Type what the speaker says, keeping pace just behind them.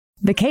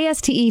The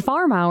KSTE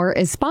Farm Hour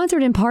is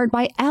sponsored in part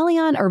by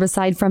Allion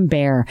Herbicide from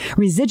Bayer.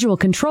 Residual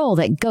control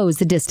that goes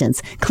the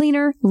distance.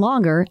 Cleaner,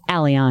 longer,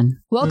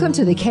 Allion. Welcome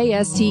to the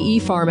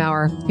KSTE Farm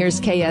Hour. Here's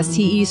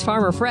KSTE's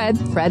farmer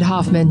Fred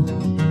Hoffman.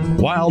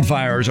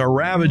 Wildfires are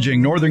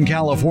ravaging Northern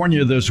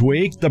California this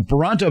week, the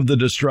brunt of the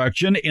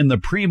destruction in the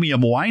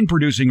premium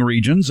wine-producing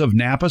regions of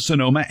Napa,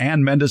 Sonoma,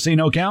 and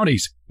Mendocino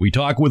counties. We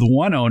talk with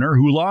one owner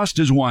who lost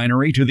his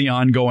winery to the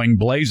ongoing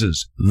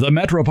blazes. The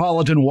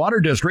Metropolitan Water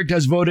District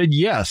has voted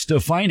yes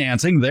to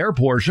financing their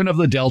portion of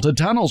the Delta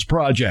Tunnels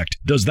project.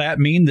 Does that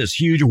mean this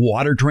huge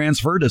water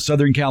transfer to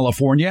Southern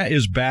California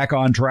is back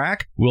on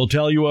track? We'll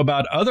tell you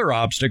about other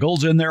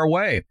obstacles in their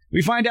way.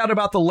 We find out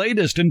about the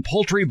latest in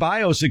poultry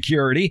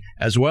biosecurity,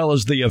 as well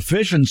as the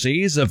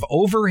efficiencies of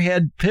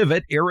overhead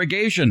pivot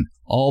irrigation.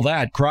 All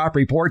that, crop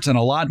reports, and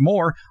a lot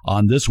more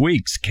on this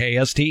week's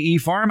KSTE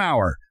Farm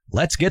Hour.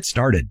 Let's get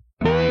started.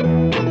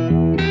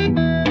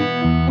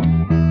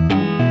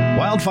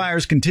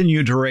 Wildfires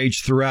continue to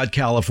rage throughout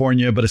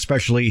California, but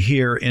especially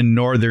here in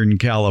Northern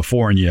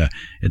California.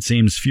 It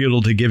seems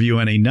futile to give you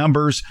any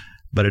numbers,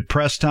 but at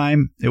press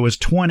time, it was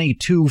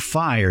 22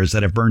 fires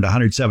that have burned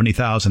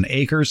 170,000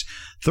 acres,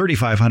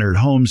 3,500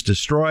 homes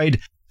destroyed.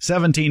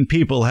 17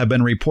 people have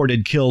been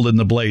reported killed in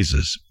the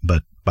blazes.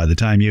 But by the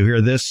time you hear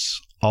this,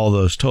 all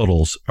those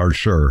totals are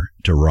sure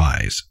to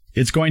rise.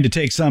 It's going to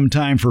take some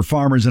time for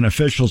farmers and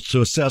officials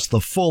to assess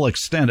the full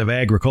extent of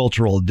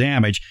agricultural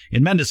damage.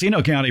 In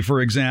Mendocino County, for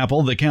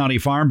example, the County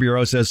Farm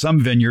Bureau says some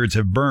vineyards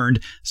have burned,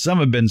 some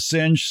have been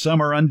singed,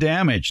 some are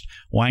undamaged.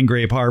 Wine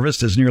grape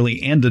harvest has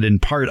nearly ended in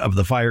part of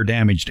the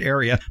fire-damaged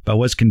area, but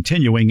was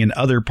continuing in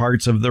other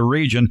parts of the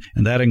region,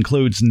 and that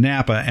includes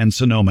Napa and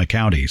Sonoma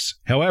counties.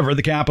 However,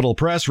 the Capital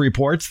Press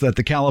reports that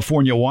the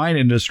California wine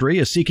industry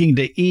is seeking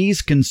to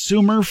ease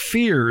consumer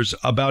fears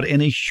about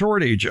any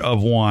shortage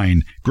of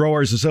wine.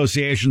 Growers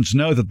Associations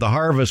know that the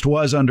harvest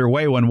was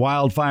underway when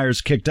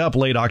wildfires kicked up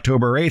late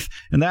October 8th,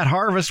 and that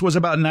harvest was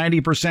about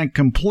 90%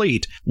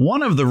 complete.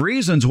 One of the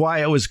reasons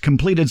why it was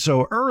completed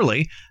so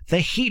early, the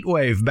heat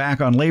wave back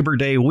on Labor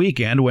Day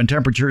weekend when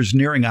temperatures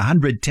nearing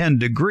 110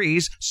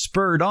 degrees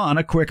spurred on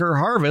a quicker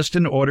harvest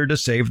in order to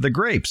save the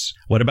grapes.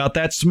 What about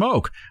that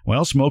smoke?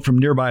 Well, smoke from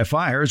nearby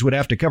fires would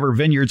have to cover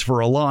vineyards for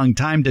a long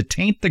time to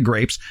taint the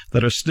grapes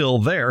that are still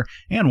there,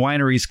 and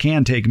wineries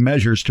can take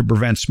measures to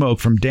prevent smoke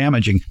from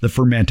damaging the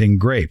fermenting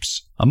grapes.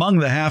 Among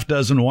the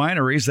half-dozen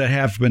wineries that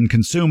have been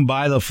consumed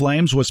by the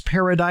flames was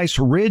Paradise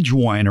Ridge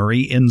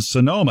Winery in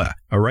Sonoma.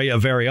 Araya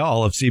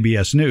Varial of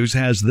CBS News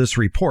has this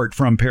report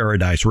from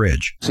Paradise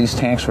Ridge. These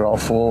tanks are all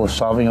full of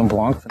Sauvignon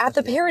Blanc. At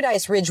the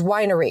Paradise Ridge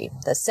Winery,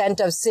 the scent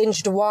of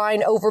singed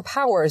wine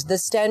overpowers the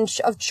stench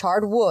of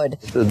charred wood.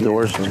 The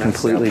doors are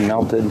completely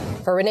melted.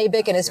 For Renee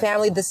Bick and his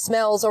family, the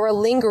smells are a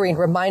lingering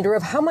reminder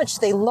of how much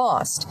they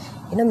lost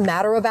in a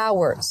matter of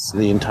hours.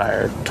 The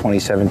entire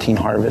 2017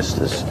 harvest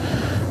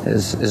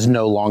is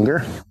no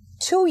longer.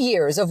 2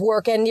 years of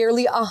work and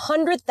nearly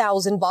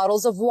 100,000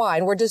 bottles of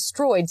wine were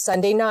destroyed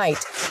Sunday night.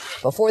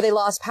 Before they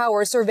lost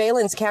power,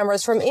 surveillance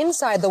cameras from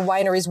inside the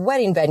winery's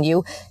wedding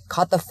venue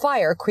caught the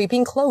fire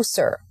creeping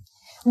closer.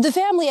 The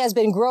family has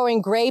been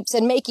growing grapes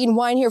and making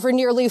wine here for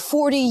nearly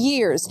 40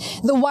 years.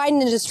 The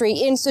wine industry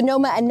in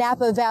Sonoma and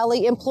Napa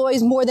Valley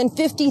employs more than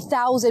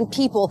 50,000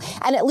 people,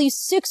 and at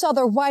least 6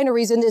 other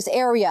wineries in this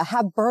area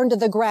have burned to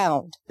the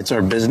ground. It's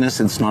our business.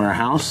 It's not our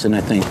house. And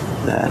I think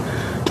that,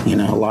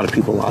 a lot of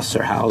people lost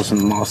their house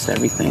and lost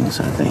everything.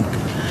 So I think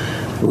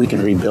we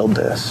can rebuild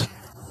this.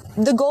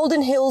 The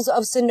Golden Hills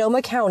of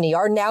Sonoma County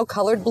are now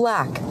colored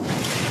black.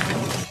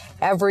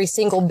 Every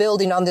single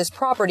building on this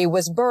property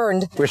was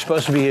burned. We're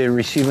supposed to be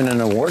receiving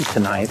an award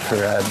tonight for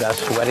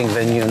best wedding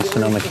venue in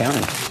Sonoma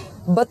County.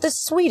 But the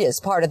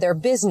sweetest part of their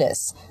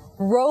business,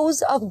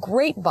 rows of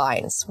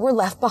grapevines, were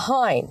left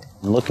behind.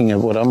 Looking at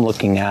what I'm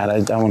looking at,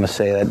 I want to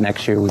say that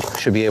next year we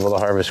should be able to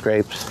harvest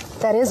grapes.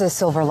 That is a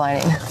silver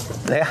lining.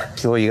 Yeah,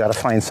 well, you got to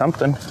find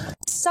something.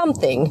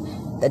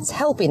 Something that's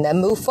helping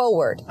them move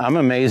forward. I'm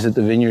amazed that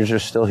the vineyards are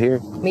still here.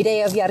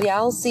 Mireya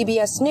Villarreal,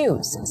 CBS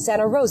News,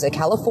 Santa Rosa,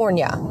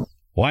 California.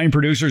 Wine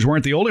producers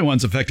weren't the only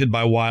ones affected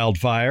by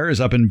wildfires.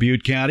 Up in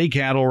Butte County,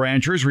 cattle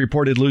ranchers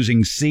reported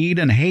losing seed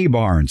and hay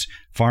barns.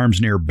 Farms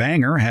near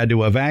Bangor had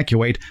to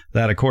evacuate,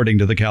 that according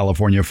to the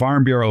California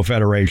Farm Bureau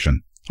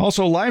Federation.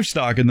 Also,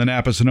 livestock in the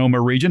Napa-Sonoma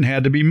region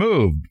had to be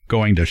moved,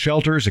 going to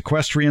shelters,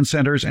 equestrian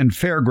centers, and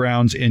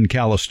fairgrounds in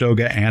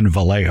Calistoga and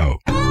Vallejo.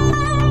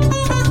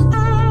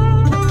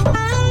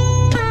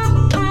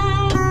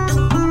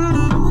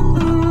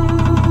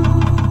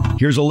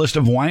 Here's a list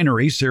of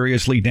wineries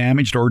seriously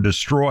damaged or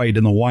destroyed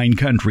in the wine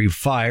country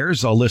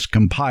fires, a list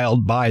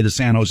compiled by the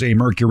San Jose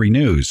Mercury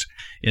News.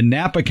 In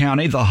Napa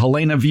County, the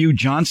Helena View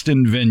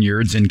Johnston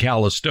Vineyards in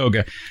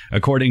Calistoga.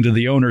 According to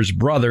the owner's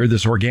brother,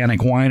 this organic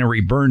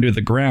winery burned to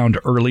the ground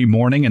early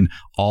morning and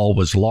all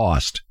was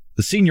lost. The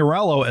The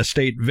Signorello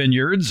Estate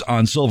Vineyards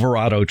on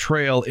Silverado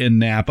Trail in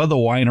Napa, the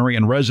winery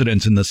and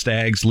residents in the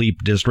Stag's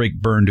Leap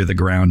District burned to the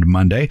ground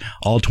Monday.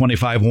 All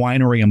 25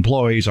 winery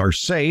employees are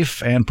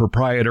safe, and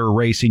proprietor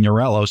Ray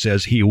Signorello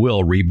says he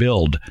will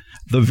rebuild.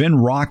 The Vin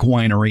Rock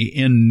Winery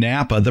in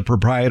Napa, the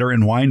proprietor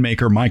and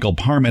winemaker Michael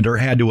Parmenter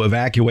had to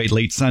evacuate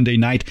late Sunday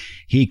night.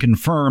 He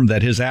confirmed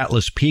that his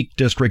Atlas Peak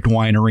District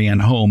winery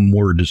and home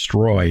were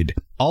destroyed.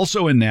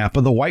 Also in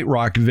Napa, the White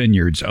Rock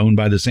Vineyards, owned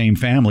by the same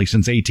family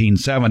since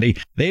 1870,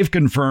 they've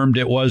confirmed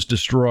it was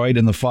destroyed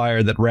in the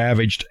fire that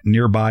ravaged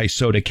nearby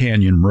Soda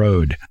Canyon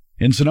Road.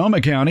 In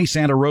Sonoma County,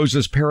 Santa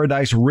Rosa's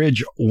Paradise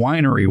Ridge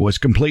Winery was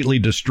completely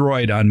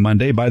destroyed on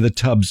Monday by the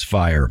Tubbs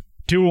Fire.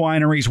 2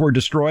 wineries were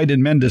destroyed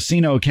in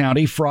Mendocino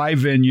County. Fry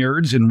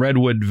Vineyards in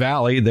Redwood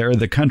Valley, they're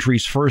the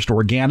country's first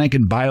organic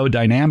and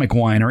biodynamic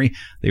winery.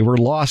 They were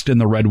lost in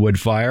the Redwood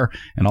fire,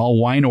 and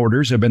all wine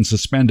orders have been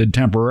suspended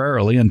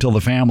temporarily until the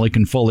family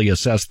can fully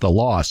assess the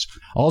loss.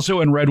 Also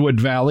in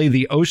Redwood Valley,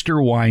 the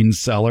Oster Wine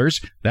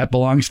Cellars, that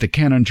belongs to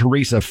Ken and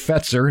Teresa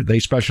Fetzer. They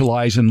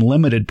specialize in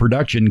limited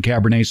production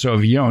Cabernet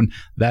Sauvignon.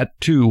 That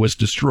too was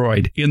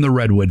destroyed in the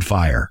Redwood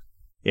fire.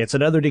 It's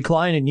another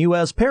decline in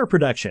U.S. pear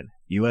production.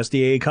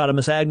 USDA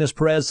economist Agnes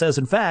Perez says,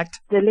 in fact,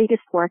 the latest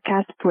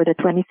forecast for the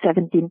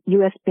 2017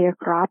 U.S. pear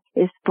crop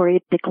is for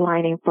it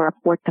declining for a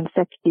 4th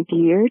consecutive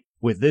year.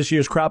 With this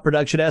year's crop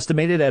production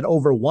estimated at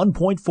over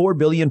 1.4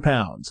 billion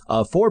pounds,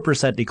 a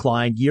 4%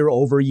 decline year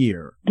over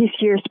year. This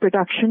year's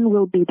production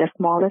will be the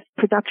smallest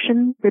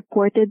production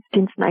reported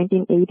since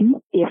 1980,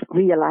 if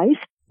realized.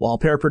 While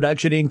pear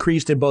production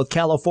increased in both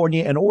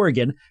California and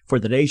Oregon for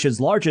the nation's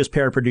largest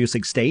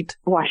pear-producing state,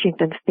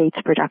 Washington State's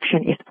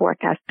production is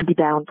forecast to be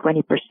down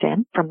 20%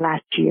 from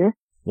last year.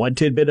 One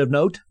tidbit of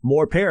note,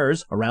 more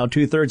pears, around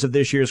 2/3 of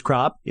this year's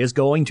crop, is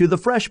going to the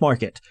fresh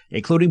market,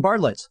 including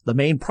Bartlett's, the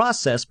main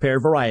processed pear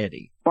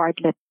variety.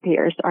 Bartlett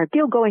pears are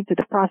still going to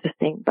the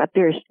processing, but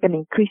there's an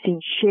increasing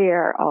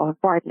share of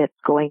Bartlett's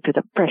going to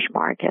the fresh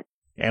market.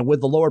 And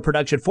with the lower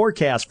production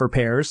forecast for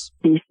pears,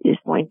 this is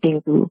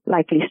pointing to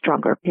likely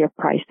stronger pear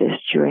prices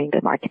during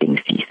the marketing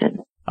season.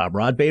 I'm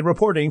Rod Bain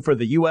reporting for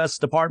the U.S.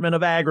 Department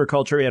of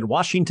Agriculture in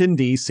Washington,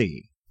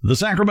 D.C. The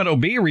Sacramento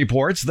Bee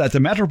reports that the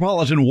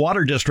Metropolitan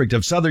Water District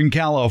of Southern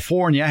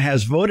California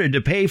has voted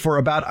to pay for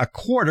about a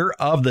quarter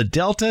of the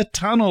Delta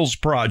Tunnels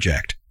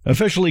project.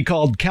 Officially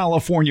called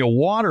California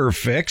Water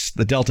Fix,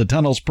 the Delta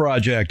Tunnels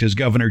project is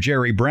Governor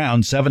Jerry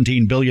Brown's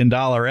 $17 billion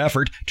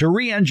effort to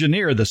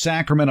re-engineer the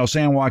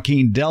Sacramento-San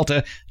Joaquin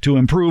Delta to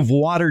improve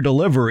water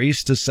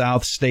deliveries to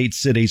South State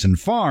cities and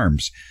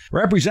farms.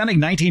 Representing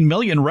 19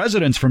 million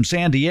residents from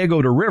San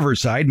Diego to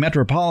Riverside,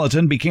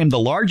 Metropolitan became the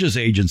largest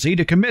agency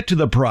to commit to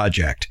the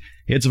project.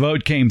 Its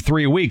vote came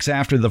 3 weeks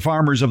after the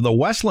farmers of the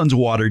Westlands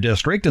Water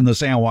District in the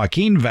San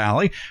Joaquin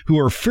Valley, who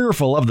are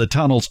fearful of the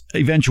tunnel's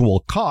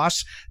eventual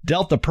costs,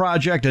 dealt the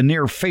project a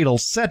near-fatal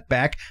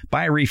setback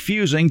by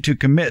refusing to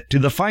commit to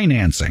the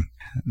financing.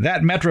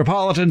 That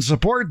Metropolitan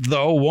support,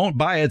 though, won't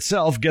by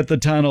itself get the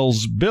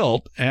tunnels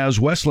built, as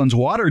Westlands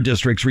Water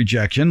District's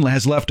rejection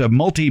has left a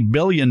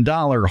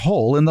multi-billion-dollar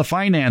hole in the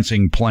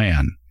financing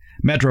plan.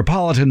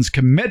 Metropolitan's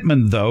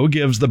commitment, though,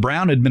 gives the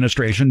Brown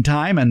administration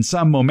time and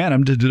some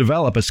momentum to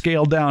develop a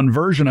scaled-down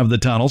version of the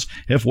tunnels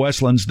if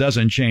Westlands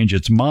doesn't change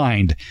its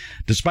mind.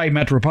 Despite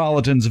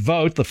Metropolitan's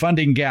vote, the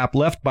funding gap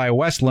left by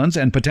Westlands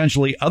and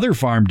potentially other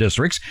farm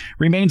districts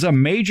remains a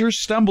major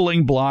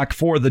stumbling block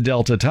for the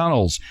Delta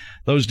tunnels.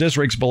 Those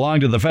districts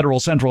belong to the Federal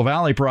Central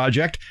Valley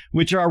Project,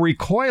 which are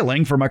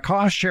recoiling from a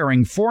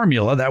cost-sharing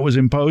formula that was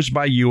imposed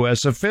by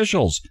U.S.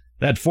 officials.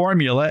 That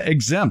formula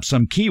exempts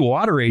some key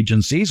water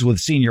agencies with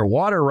senior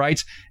water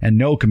rights and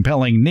no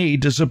compelling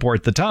need to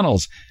support the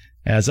tunnels.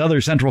 As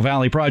other Central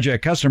Valley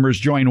Project customers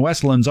join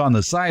Westlands on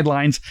the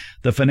sidelines,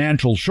 the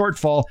financial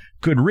shortfall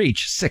could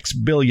reach $6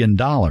 billion.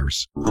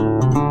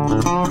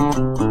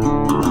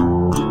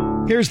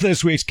 Here's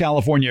this week's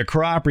California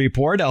crop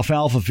report.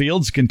 Alfalfa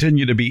fields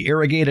continue to be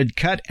irrigated,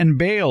 cut, and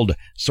baled.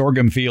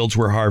 Sorghum fields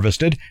were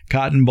harvested.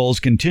 Cotton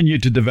bolls continue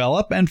to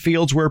develop, and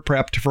fields were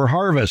prepped for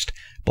harvest.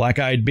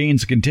 Black-eyed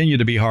beans continue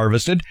to be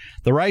harvested.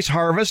 The rice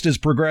harvest is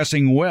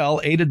progressing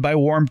well, aided by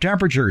warm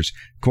temperatures.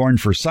 Corn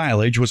for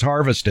silage was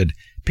harvested.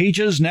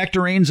 Peaches,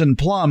 nectarines, and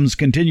plums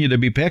continue to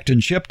be picked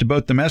and shipped to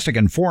both domestic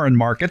and foreign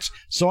markets.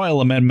 Soil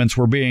amendments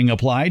were being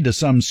applied to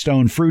some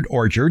stone fruit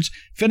orchards.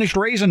 Finished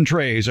raisin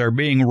trays are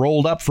being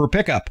rolled up for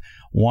pickup.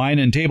 Wine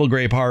and table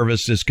grape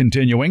harvest is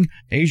continuing.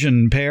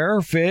 Asian pear,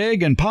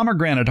 fig, and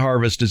pomegranate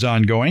harvest is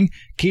ongoing.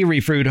 Kiwi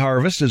fruit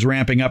harvest is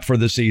ramping up for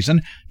the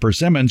season.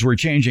 Persimmons were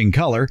changing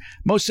color.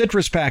 Most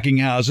citrus packing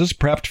houses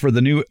prepped for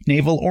the new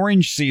navel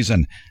orange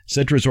season.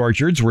 Citrus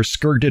orchards were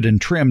skirted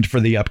and trimmed for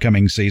the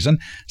upcoming season.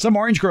 Some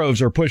orange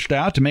groves are pushed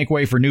out to make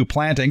way for new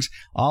plantings.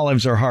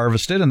 Olives are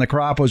harvested, and the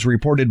crop was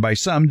reported by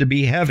some to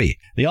be heavy.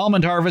 The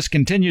almond harvest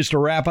continues to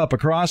wrap up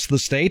across the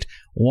state.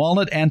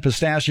 Walnut and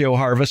pistachio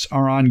harvests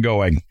are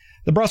ongoing.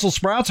 The Brussels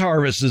sprouts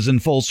harvest is in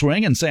full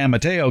swing in San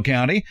Mateo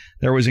County.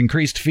 There was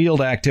increased field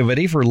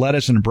activity for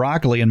lettuce and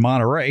broccoli in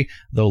Monterey,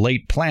 though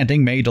late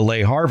planting may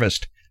delay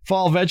harvest.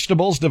 Fall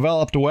vegetables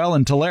developed well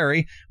in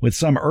Tulare, with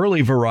some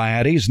early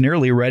varieties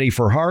nearly ready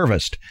for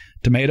harvest.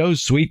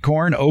 Tomatoes, sweet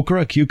corn,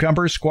 okra,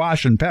 cucumbers,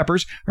 squash, and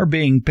peppers are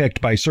being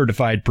picked by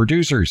certified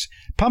producers.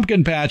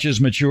 Pumpkin patches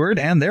matured,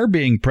 and they're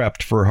being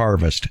prepped for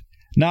harvest.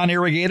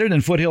 Non-irrigated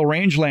and foothill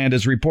rangeland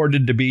is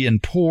reported to be in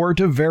poor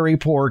to very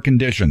poor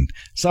condition.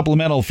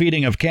 Supplemental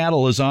feeding of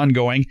cattle is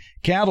ongoing.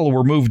 Cattle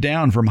were moved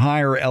down from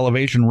higher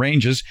elevation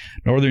ranges.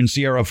 Northern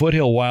Sierra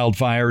foothill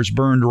wildfires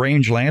burned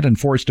rangeland and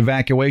forced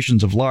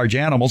evacuations of large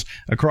animals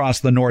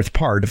across the north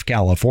part of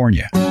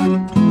California.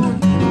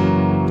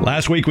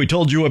 Last week, we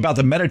told you about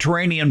the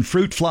Mediterranean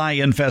fruit fly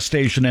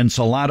infestation in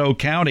Salado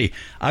County.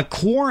 A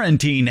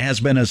quarantine has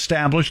been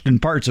established in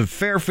parts of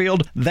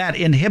Fairfield that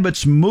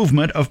inhibits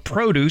movement of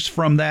produce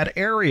from that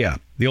area.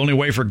 The only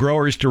way for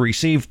growers to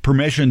receive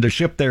permission to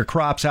ship their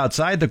crops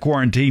outside the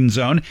quarantine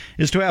zone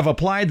is to have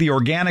applied the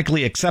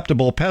organically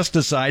acceptable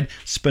pesticide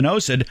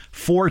spinosad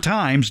 4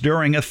 times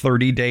during a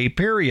 30-day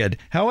period.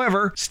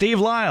 However,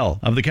 Steve Lyle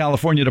of the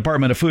California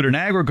Department of Food and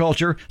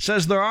Agriculture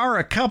says there are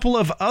a couple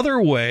of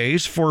other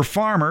ways for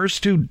farmers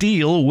to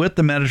deal with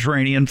the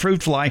Mediterranean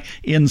fruit fly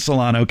in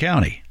Solano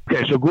County.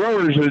 Okay, so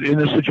growers in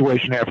this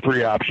situation have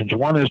 3 options.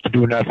 One is to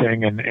do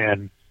nothing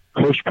and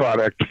host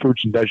product,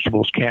 fruits and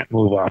vegetables, can't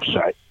move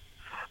off-site.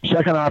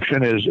 Second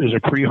option is a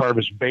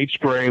pre-harvest bait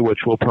spray, which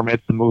will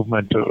permit the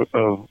movement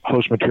of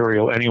host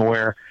material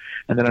anywhere.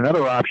 And then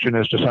another option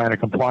is to sign a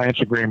compliance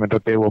agreement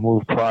that they will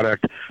move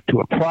product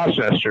to a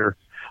processor,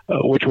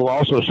 which will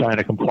also sign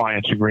a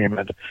compliance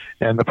agreement.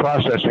 And the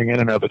processing in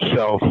and of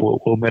itself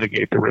will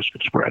mitigate the risk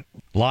of spread.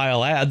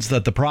 Lyle adds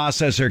that the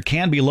processor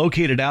can be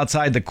located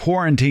outside the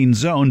quarantine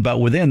zone, but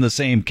within the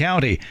same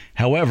county.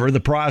 However, the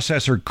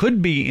processor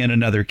could be in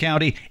another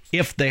county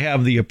if they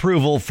have the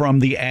approval from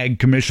the Ag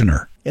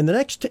Commissioner. In the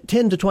next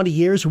 10 to 20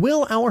 years,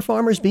 will our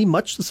farmers be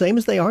much the same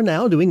as they are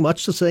now, doing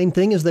much the same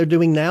thing as they're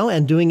doing now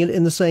and doing it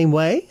in the same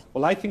way?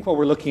 Well, I think what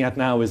we're looking at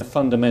now is a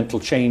fundamental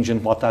change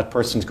in what that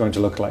person's going to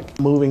look like.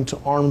 Moving to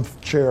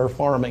armchair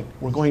farming.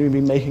 We're going to be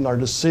making our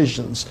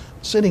decisions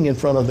sitting in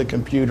front of the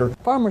computer.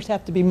 Farmers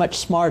have to be much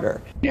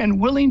smarter.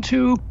 And willing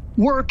to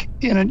work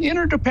in an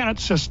interdependent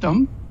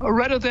system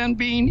rather than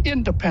being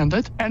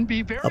independent and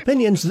be very...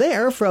 Opinions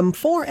there from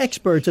 4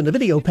 experts in a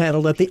video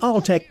panel that the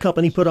Alltech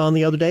company put on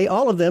the other day.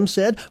 All of them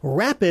said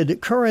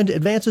rapid current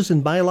advances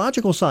in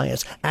biological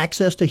science,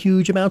 access to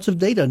huge amounts of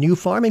data, new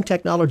farming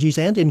technologies,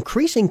 and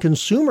increasing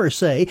consumer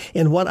say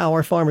in what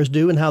our farmers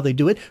do and how they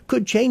do it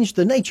could change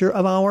the nature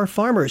of our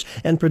farmers.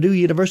 And Purdue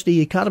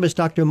University economist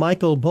Dr.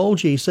 Michael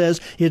Bolge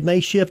says it may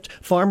shift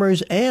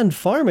farmers and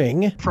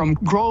farming from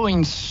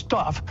growing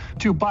stuff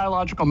to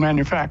biological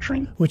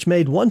manufacturing, which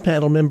made one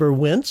panel member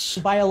wince.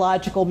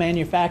 Biological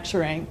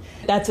manufacturing,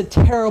 that's a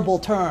terrible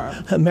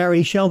term.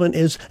 Mary Shelman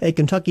is a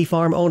Kentucky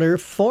farm owner,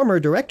 former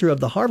director of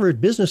the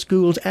Harvard Business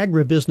School's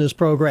agribusiness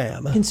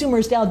program.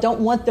 Consumers now don't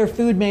want their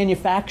food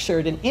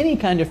manufactured in any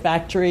kind of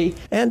factory.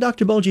 And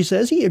Dr. Bolge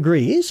says he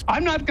agrees.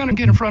 I'm not going to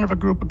get in front of a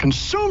group of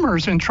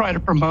consumers and try to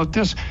promote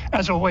this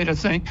as a way to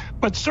think,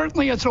 but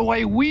certainly it's a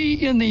way we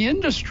in the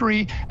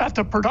industry at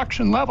the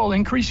production level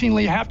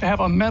increasingly have to have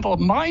a mental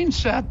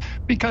mindset,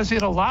 because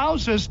it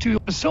allows us to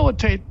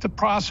facilitate the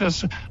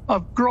process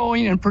of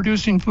growing and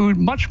producing food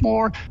much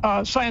more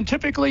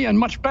scientifically and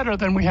much better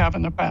than we have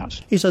in the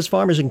past. He says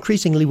farmers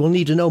increasingly will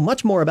need to know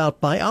much more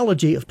about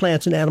biology of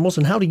plants and animals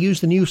and how to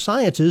use the new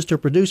sciences to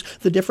produce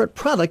the different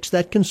products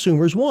that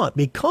consumers want,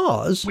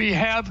 because we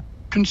have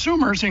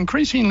consumers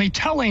increasingly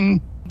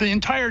telling the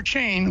entire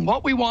chain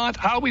what we want,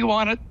 how we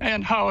want it,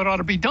 and how it ought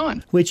to be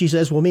done. Which he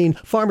says will mean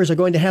farmers are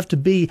going to have to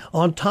be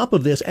on top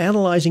of this,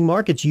 analyzing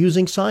markets,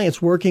 using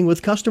science, working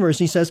with customers.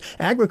 He says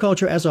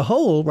agriculture as a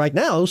whole right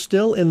now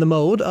still in the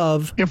mode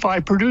of, if I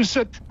produce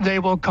it, they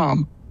will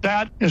come.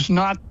 That is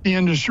not the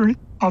industry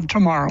of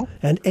tomorrow.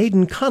 And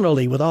Aidan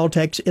Connolly with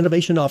Alltech's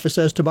Innovation Office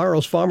says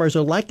tomorrow's farmers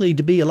are likely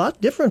to be a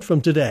lot different from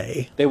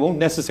today. They won't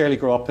necessarily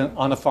grow up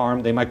on a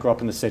farm. They might grow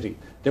up in the city.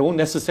 They won't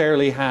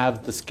necessarily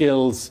have the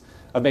skills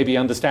of maybe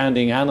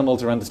understanding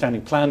animals or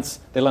understanding plants.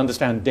 They'll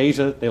understand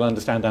data, they'll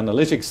understand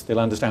analytics, they'll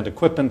understand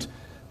equipment,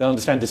 they'll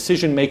understand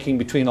decision-making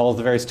between all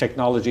the various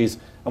technologies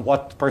and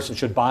what the person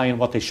should buy and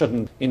what they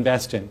shouldn't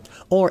invest in.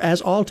 Or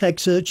as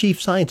Alltech's Chief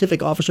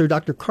Scientific Officer,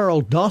 Dr. Carl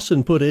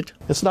Dawson, put it,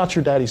 it's not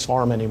your daddy's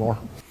farm anymore.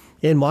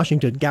 In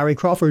Washington, Gary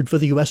Crawford for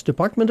the U.S.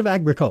 Department of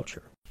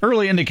Agriculture.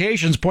 Early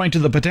indications point to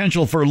the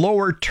potential for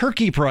lower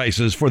turkey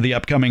prices for the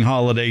upcoming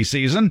holiday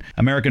season.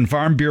 American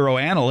Farm Bureau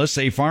analysts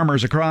say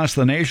farmers across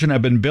the nation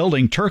have been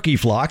building turkey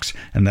flocks,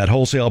 and that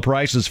wholesale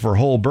prices for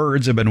whole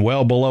birds have been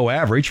well below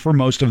average for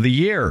most of the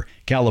year.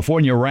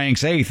 California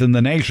ranks 8th in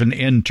the nation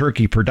in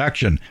turkey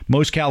production.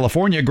 Most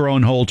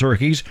California-grown whole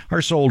turkeys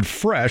are sold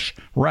fresh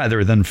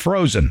rather than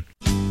frozen.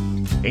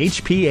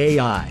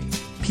 HPAI,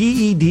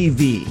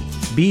 PEDV,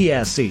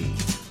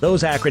 BSE.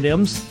 Those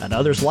acronyms, and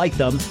others like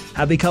them,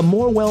 have become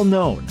more well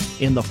known,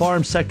 in the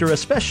farm sector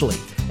especially,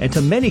 and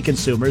to many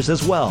consumers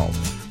as well.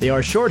 They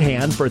are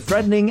shorthand for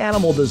threatening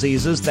animal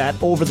diseases that,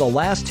 over the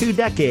last 2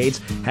 decades,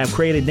 have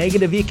created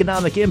negative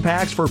economic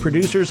impacts for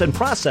producers and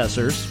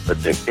processors.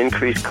 But the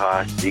increased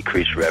cost,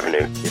 decreased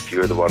revenue if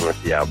you're the one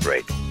with the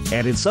outbreak.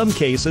 And in some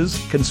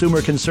cases,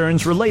 consumer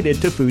concerns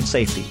related to food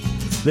safety.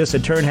 This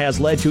in turn has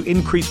led to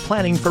increased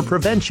planning for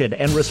prevention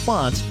and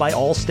response by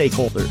all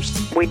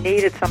stakeholders. We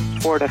needed some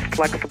sort of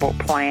flexible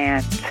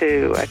plan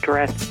to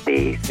address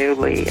these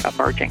newly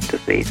emerging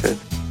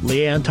diseases.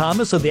 Leanne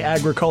Thomas of the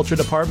Agriculture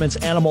Department's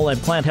Animal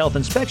and Plant Health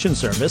Inspection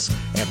Service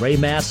and Ray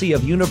Massey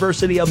of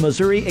University of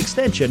Missouri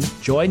Extension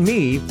join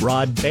me,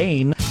 Rod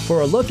Bain,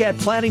 for a look at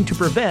planning to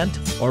prevent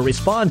or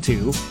respond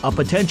to a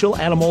potential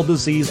animal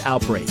disease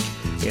outbreak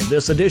in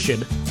this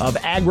edition of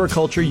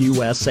Agriculture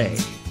USA.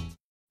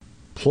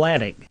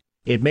 Planning.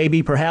 It may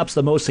be perhaps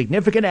the most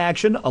significant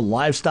action a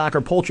livestock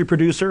or poultry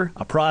producer,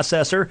 a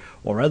processor,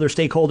 or other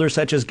stakeholders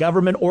such as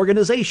government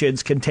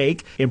organizations can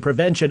take in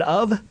prevention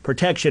of,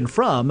 protection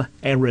from,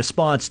 and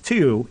response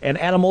to an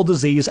animal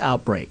disease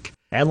outbreak.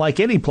 And like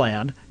any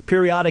plan,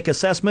 periodic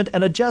assessment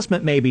and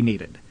adjustment may be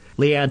needed.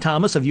 Leanne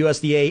Thomas of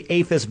USDA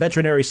APHIS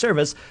Veterinary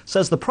Service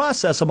says the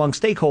process among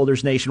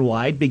stakeholders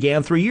nationwide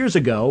began 3 years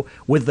ago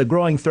with the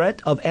growing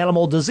threat of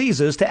animal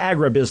diseases to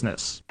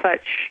agribusiness.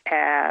 Such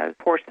as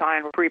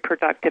porcine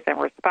reproductive and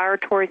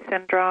respiratory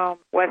syndrome,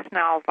 West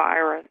Nile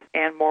virus,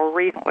 and more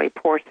recently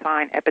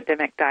porcine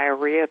epidemic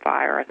diarrhea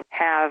virus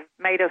have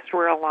made us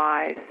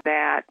realize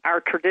that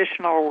our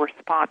traditional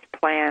response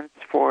plans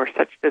for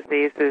such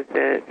diseases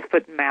as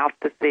foot and mouth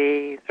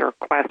disease or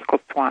classical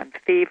swine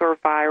fever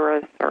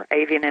virus or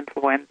avian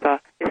influenza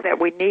is that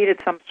we needed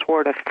some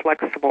sort of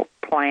flexible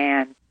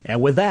plan. And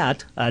with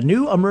that, a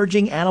new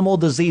emerging animal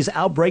disease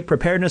outbreak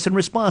preparedness and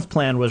response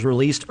plan was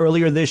released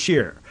earlier this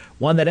year,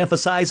 one that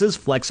emphasizes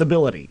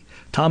flexibility.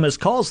 Thomas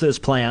calls this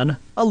plan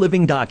a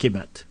living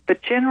document. The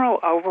general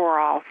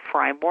overall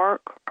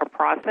framework or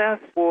process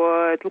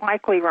would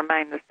likely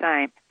remain the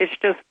same. It's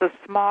just the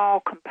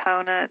small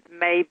component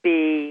may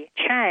be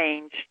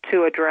changed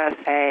to address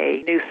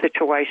a new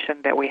situation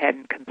that we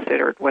hadn't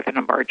considered with an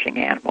emerging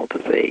animal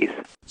disease.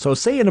 So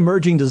say an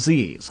emerging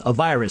disease, a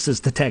virus, is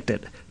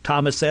detected.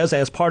 Thomas says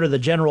as part of the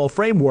general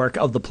framework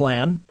of the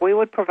plan, we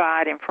would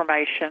provide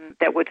information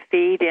that would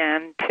feed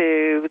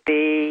into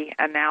the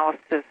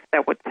analysis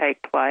that would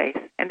take place.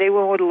 And they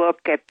would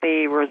look at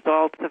the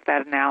results of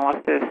that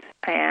analysis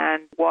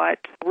and what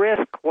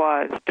risk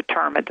was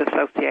determined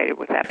associated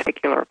with that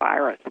particular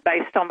virus.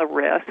 Based on the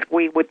risk,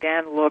 we would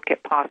then look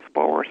at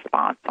possible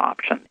response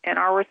options. And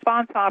our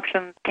response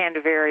options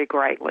can vary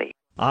greatly.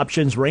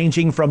 Options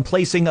ranging from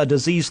placing a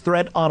disease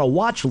threat on a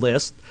watch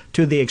list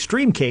to the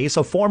extreme case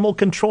of formal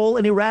control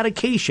and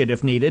eradication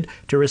if needed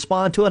to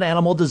respond to an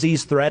animal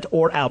disease threat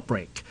or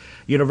outbreak.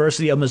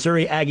 University of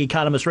Missouri Ag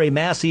economist Ray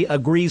Massey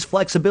agrees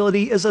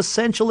flexibility is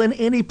essential in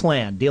any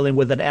plan dealing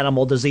with an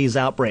animal disease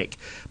outbreak,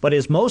 but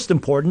is most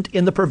important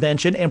in the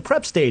prevention and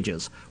prep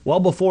stages, well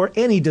before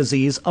any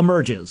disease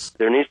emerges.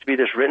 There needs to be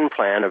this written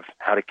plan of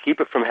how to keep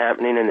it from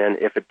happening, and then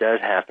if it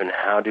does happen,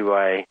 how do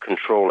I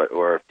control it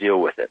or deal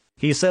with it?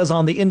 He says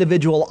on the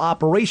individual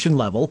operation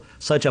level,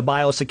 such a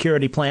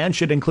biosecurity plan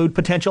should include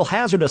potential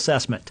hazard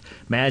assessment,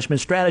 management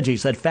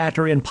strategies that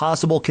factor in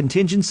possible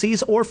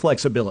contingencies or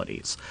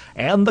flexibilities,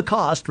 and the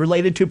cost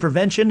related to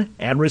prevention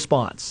and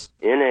response.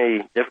 In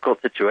a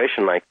difficult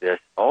situation like this,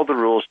 all the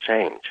rules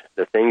change.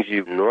 The things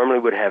you normally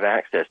would have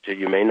access to,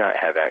 you may not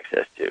have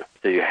access to.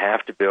 So you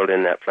have to build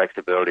in that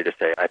flexibility to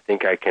say, I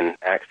think I can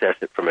access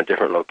it from a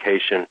different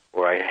location,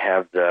 or I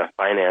have the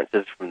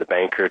finances from the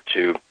banker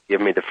to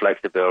give me the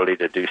flexibility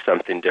to do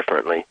something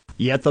differently.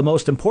 Yet the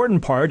most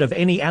important part of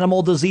any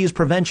animal disease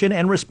prevention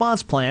and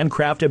response plan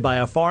crafted by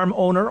a farm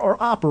owner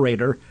or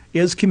operator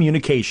is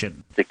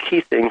communication. The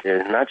key thing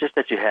is not just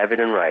that you have it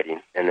in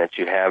writing and that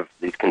you have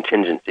these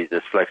contingencies,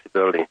 this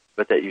flexibility,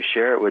 but that you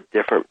share it with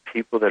different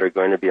people that are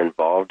going to be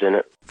involved in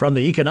it. From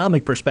the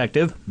economic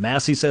perspective,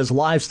 Massey says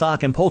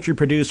livestock and poultry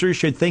producers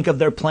should think of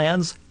their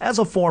plans as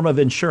a form of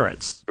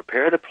insurance.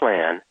 Prepare the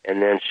plan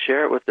and then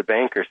share it with the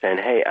banker saying,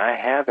 hey, I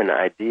have an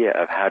idea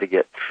of how to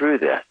get through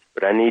this,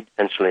 but I need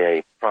essentially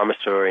a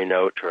promissory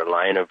note or a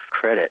line of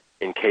credit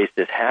in case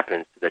this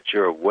happens so that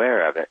you're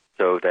aware of it,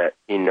 so that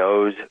he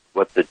knows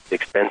what the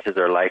expenses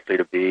are likely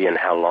to be and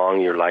how long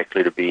you're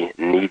likely to be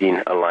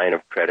needing a line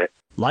of credit.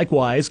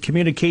 Likewise,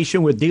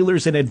 communication with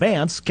dealers in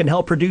advance can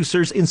help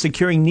producers in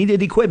securing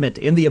needed equipment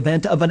in the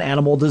event of an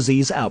animal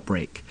disease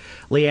outbreak.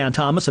 Leanne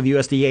Thomas of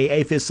USDA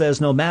APHIS says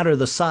no matter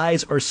the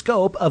size or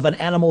scope of an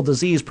animal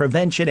disease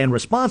prevention and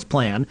response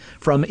plan,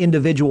 from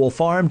individual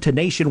farm to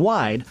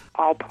nationwide,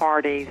 all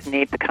parties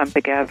need to come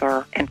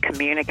together and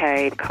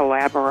communicate,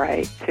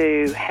 collaborate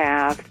to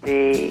have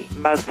the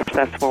most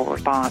successful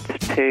response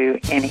to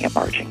any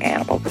emerging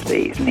animal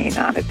disease in the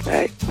United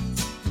States.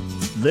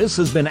 This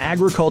has been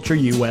Agriculture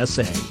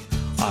USA.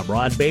 I'm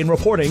Rod Bain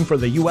reporting for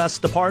the U.S.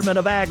 Department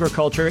of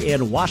Agriculture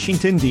in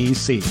Washington,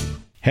 D.C.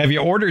 Have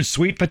you ordered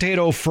sweet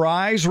potato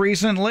fries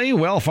recently?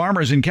 Well,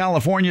 farmers in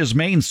California's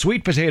main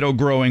sweet potato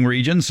growing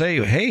region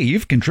say, hey,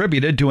 you've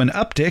contributed to an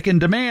uptick in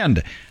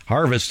demand.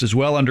 Harvest is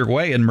well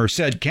underway in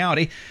Merced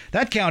County.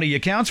 That county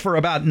accounts for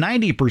about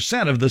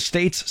 90% of the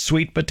state's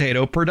sweet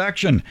potato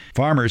production.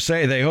 Farmers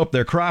say they hope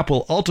their crop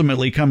will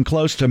ultimately come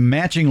close to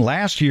matching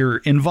last year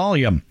in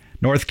volume.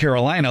 North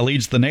Carolina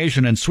leads the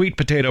nation in sweet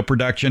potato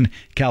production.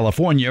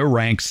 California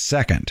ranks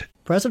second.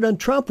 President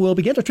Trump will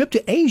begin a trip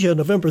to Asia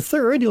November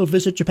 3rd. He'll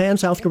visit Japan,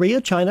 South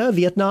Korea, China,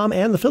 Vietnam,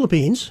 and the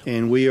Philippines.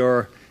 And we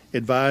are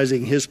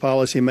advising his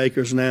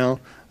policymakers now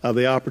of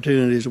the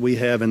opportunities we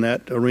have in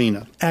that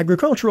arena.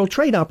 Agricultural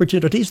trade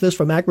opportunities. This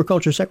from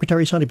Agriculture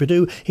Secretary Sonny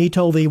Perdue. He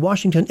told the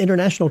Washington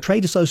International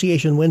Trade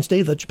Association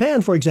Wednesday that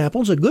Japan, for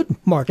example, is a good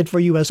market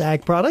for U.S.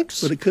 ag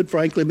products. But it could,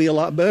 frankly, be a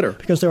lot better.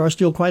 Because there are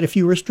still quite a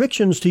few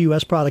restrictions to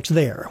U.S. products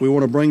there. We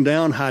want to bring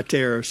down high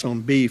tariffs on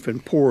beef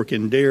and pork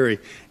and dairy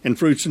and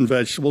fruits and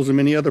vegetables and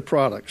many other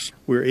products.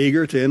 We're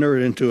eager to enter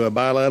into a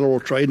bilateral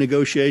trade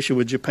negotiation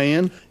with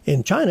Japan.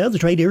 In China, the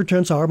trade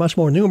irritants are much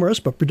more numerous,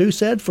 but Perdue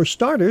said, for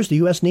starters, the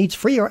U.S. needs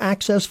freer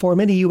access for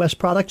many U.S.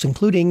 products,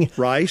 including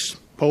rice,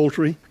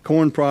 poultry,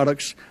 corn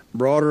products,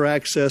 broader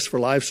access for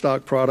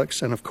livestock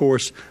products, and, of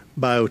course,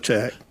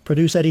 biotech.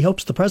 Perdue said he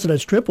hopes the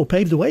president's trip will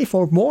pave the way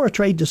for more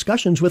trade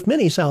discussions with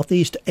many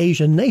Southeast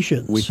Asian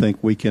nations. We think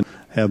we can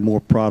have more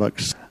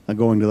products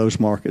going to those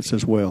markets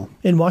as well.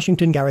 In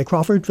Washington, Gary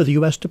Crawford for the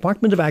U.S.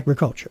 Department of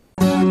Agriculture.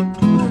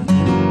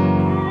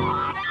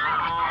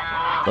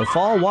 The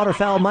fall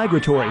waterfowl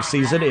migratory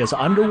season is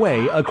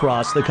underway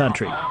across the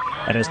country.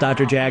 And as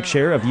Dr. Jack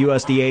Scher of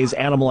USDA's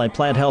Animal and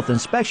Plant Health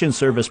Inspection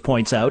Service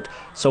points out,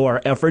 so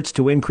are efforts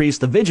to increase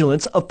the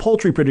vigilance of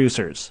poultry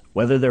producers,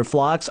 whether their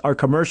flocks are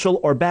commercial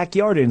or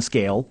backyard in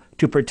scale,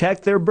 to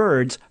protect their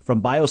birds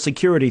from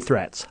biosecurity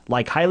threats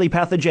like highly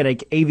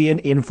pathogenic avian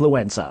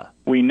influenza.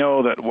 We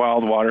know that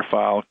wild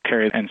waterfowl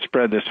carry and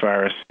spread this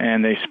virus,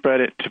 and they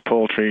spread it to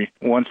poultry.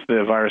 Once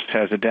the virus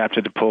has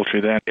adapted to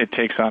poultry, then it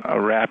takes on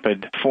a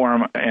rapid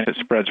form and it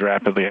spreads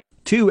rapidly.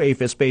 2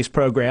 APHIS-based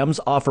programs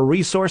offer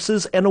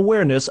resources and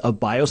awareness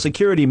of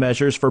biosecurity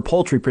measures for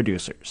poultry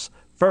producers.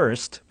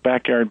 First,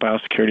 backyard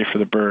biosecurity for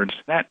the birds.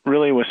 That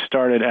really was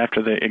started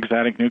after the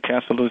exotic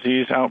Newcastle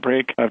disease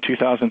outbreak of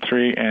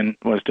 2003 and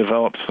was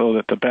developed so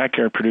that the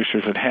backyard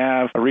producers would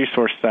have a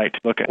resource site to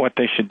look at what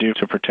they should do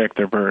to protect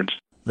their birds.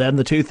 Then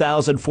the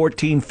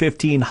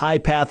 2014-15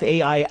 high-path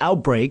AI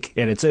outbreak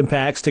and its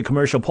impacts to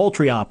commercial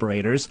poultry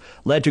operators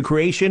led to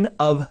creation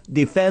of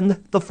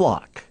Defend the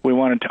Flock. We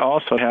wanted to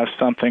also have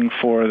something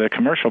for the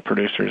commercial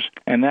producers,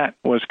 and that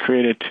was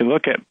created to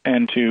look at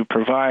and to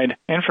provide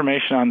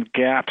information on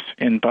gaps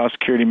in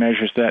biosecurity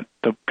measures that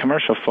the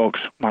commercial folks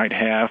might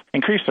have,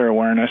 increase their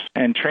awareness,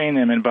 and train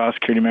them in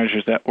biosecurity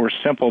measures that were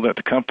simple that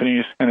the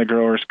companies and the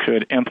growers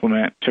could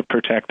implement to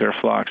protect their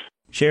flocks.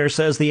 Scher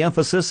says the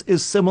emphasis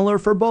is similar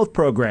for both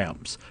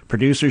programs.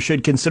 Producers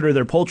should consider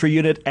their poultry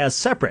unit as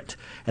separate,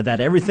 and that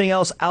everything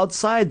else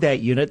outside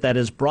that unit that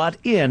is brought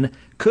in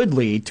could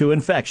lead to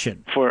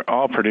infection. For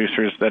all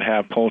producers that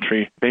have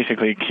poultry,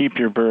 basically keep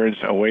your birds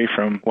away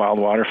from wild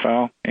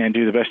waterfowl and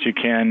do the best you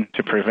can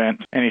to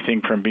prevent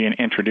anything from being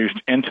introduced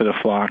into the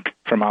flock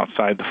from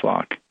outside the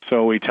flock.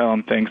 So we tell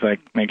them things like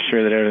make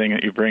sure that everything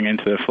that you bring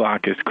into the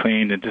flock is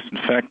cleaned and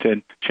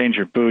disinfected, change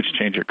your boots,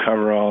 change your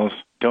coveralls.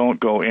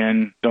 Don't go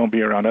in, don't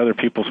be around other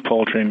people's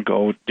poultry and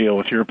go deal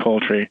with your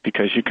poultry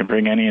because you can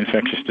bring any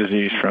infectious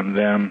disease from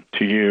them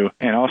to you.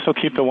 And also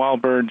keep the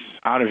wild birds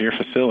out of your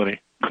facility.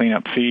 Clean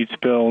up feed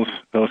spills,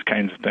 those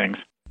kinds of things.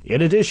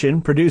 In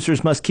addition,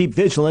 producers must keep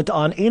vigilant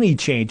on any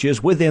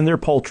changes within their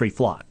poultry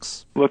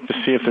flocks. Look to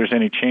see if there's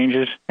any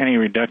changes, any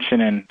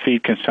reduction in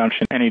feed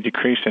consumption, any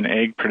decrease in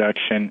egg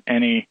production,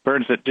 any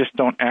birds that just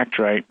don't act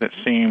right, that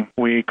seem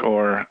weak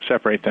or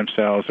separate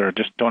themselves or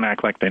just don't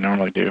act like they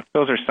normally do.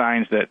 Those are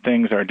signs that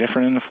things are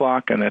different in the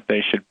flock and that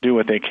they should do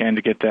what they can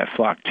to get that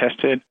flock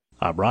tested.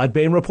 I'm Rod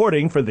Bain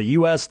reporting for the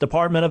U.S.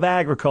 Department of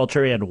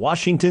Agriculture in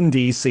Washington,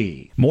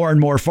 D.C. More and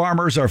more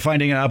farmers are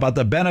finding out about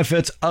the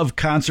benefits of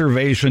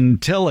conservation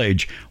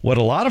tillage. What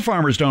a lot of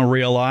farmers don't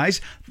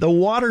realize, the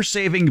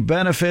water-saving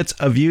benefits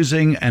of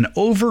using an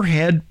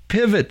overhead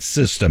pivot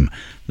system.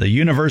 The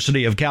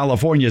University of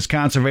California's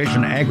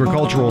Conservation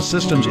Agricultural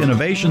Systems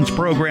Innovations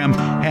Program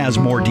has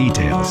more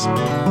details.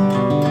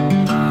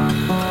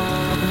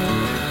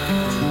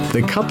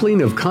 The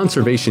coupling of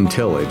conservation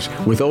tillage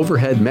with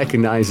overhead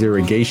mechanized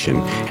irrigation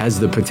has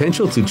the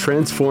potential to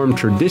transform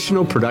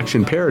traditional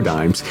production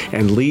paradigms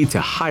and lead to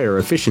higher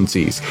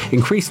efficiencies,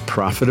 increased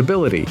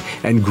profitability,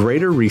 and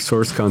greater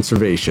resource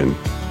conservation.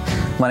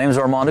 My name is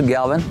Armando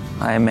Galvin.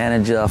 I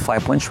manage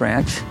Five Points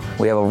Ranch.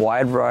 We have a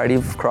wide variety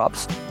of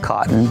crops: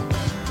 cotton,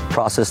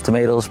 processed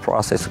tomatoes,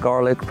 processed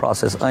garlic,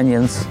 processed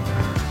onions,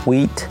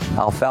 wheat,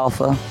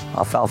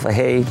 alfalfa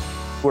hay.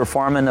 We're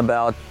farming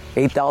about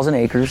 8,000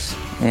 acres,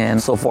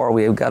 and so far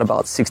we've got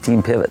about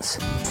 16 pivots.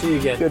 See you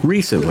again.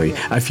 Recently,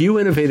 a few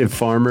innovative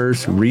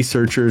farmers,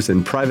 researchers,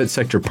 and private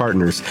sector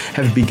partners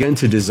have begun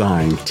to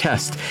design,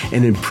 test,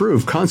 and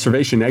improve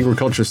conservation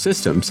agriculture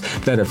systems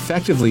that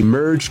effectively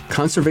merge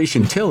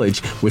conservation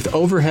tillage with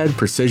overhead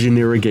precision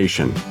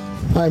irrigation.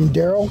 I'm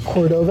Daryl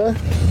Cordova,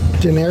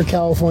 Denair,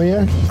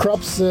 California.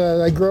 Crops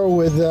I grow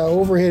with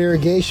overhead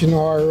irrigation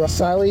are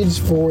silage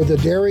for the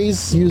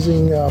dairies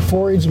using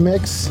forage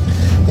mix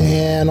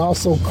and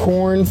also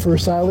corn for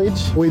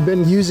silage. We've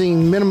been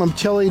using minimum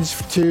tillage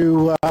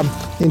to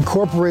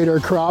incorporate our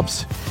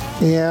crops,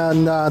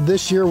 and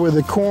this year with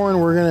the corn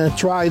we're going to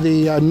try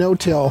the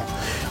no-till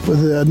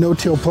with the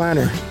no-till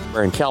planter.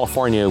 In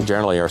California,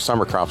 generally our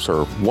summer crops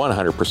are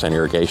 100%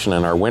 irrigation,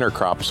 and our winter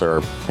crops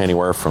are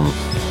anywhere from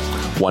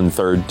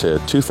 1/3 to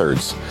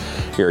 2/3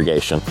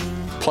 irrigation.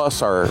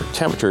 Plus our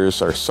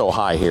temperatures are so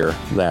high here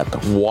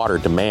that water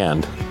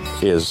demand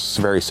is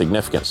very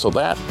significant. So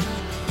that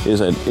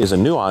is a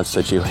nuance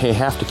that you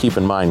have to keep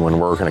in mind when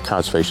we're working at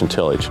conservation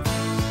tillage.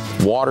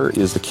 Water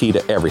is the key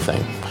to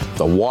everything. If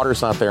the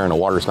water's not there and the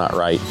water's not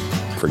right,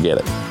 forget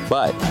it.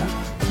 But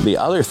the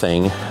other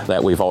thing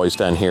that we've always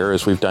done here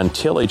is we've done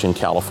tillage in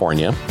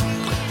California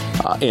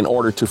in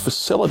order to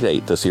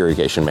facilitate this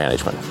irrigation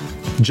management.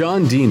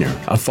 John Diener,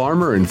 a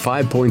farmer in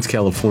Five Points,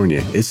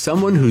 California, is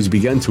someone who's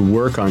begun to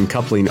work on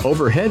coupling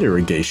overhead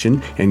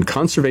irrigation and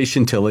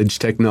conservation tillage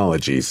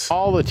technologies.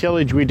 All the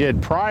tillage we did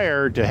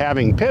prior to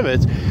having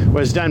pivots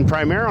was done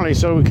primarily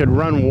so we could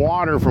run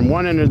water from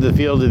one end of the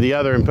field to the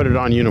other and put it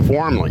on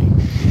uniformly.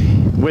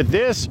 With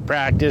this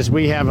practice,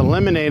 we have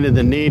eliminated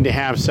the need to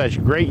have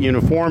such great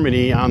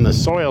uniformity on the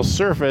soil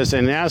surface,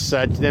 and as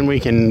such, then we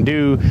can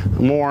do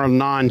more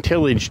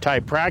non-tillage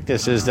type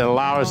practices that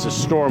allow us to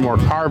store more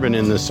carbon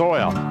in the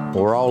soil.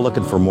 We're all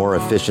looking for more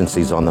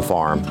efficiencies on the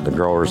farm. The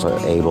growers are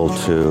able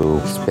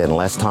to spend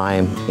less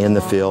time in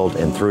the field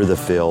and through the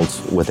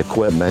fields with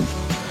equipment.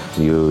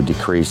 You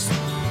decrease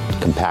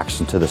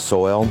compaction to the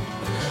soil.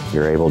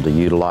 You're able to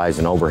utilize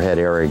an overhead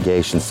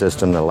irrigation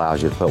system that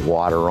allows you to put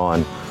water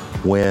on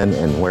when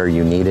and where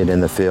you need it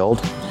in the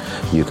field.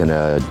 You can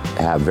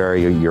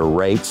vary your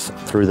rates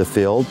through the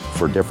field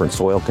for different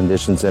soil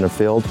conditions in a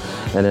field.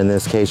 And in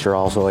this case, you're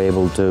also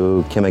able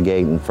to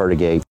chemigate and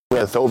fertigate.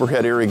 With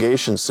overhead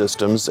irrigation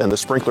systems and the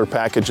sprinkler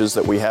packages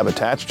that we have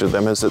attached to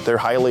them is that they're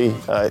highly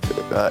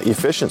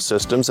efficient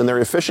systems, and they're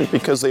efficient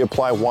because they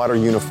apply water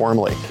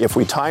uniformly. If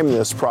we time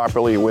this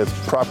properly with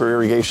proper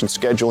irrigation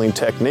scheduling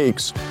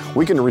techniques,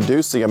 we can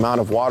reduce the amount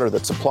of water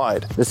that's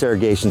applied. This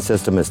irrigation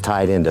system is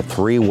tied into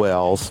 3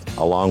 wells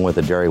along with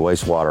a dairy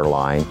wastewater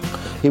line.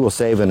 He will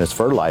save in his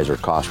fertilizer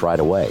cost right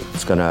away.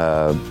 It's going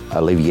to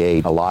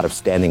alleviate a lot of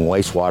standing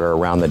wastewater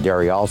around the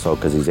dairy also,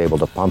 because he's able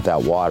to pump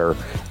that water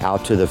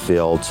out to the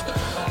fields.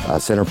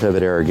 Center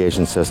pivot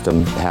irrigation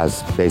system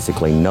has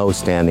basically no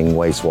standing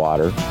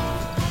wastewater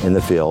in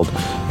the field,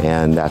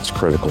 and that's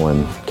critical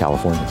in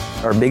California.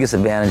 Our biggest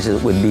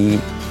advantages would be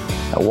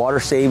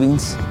water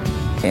savings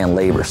and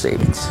labor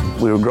savings.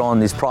 We were growing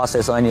these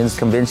processed onions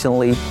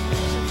conventionally,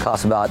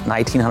 cost about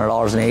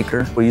 $1,900 an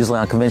acre. We're usually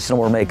on conventional,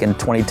 we're making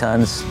 20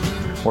 tons.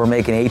 We're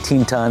making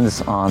 18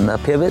 tons on the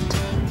pivot,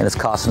 and it's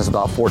costing us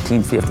about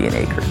 $14.50 an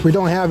acre. We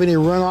don't have any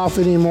runoff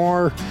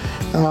anymore.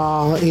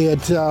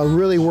 It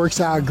really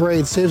works out great.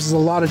 It saves us a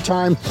lot of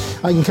time.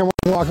 I can come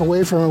and walk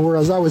away from it,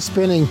 whereas I was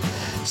spending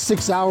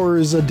 6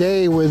 hours a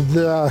day with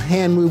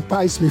hand-moved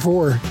pipes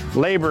before.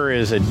 Labor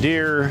is a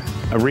dear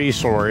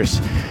resource,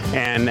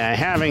 and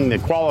having the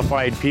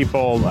qualified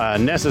people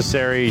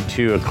necessary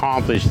to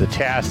accomplish the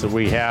tasks that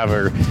we have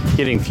are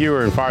getting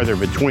fewer and farther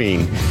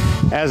between.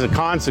 As a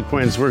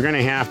consequence, we're going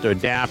to have to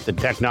adapt the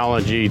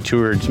technology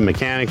towards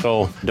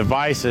mechanical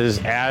devices,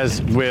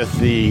 as with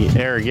the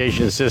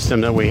irrigation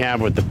system that we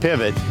have with the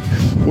pivot.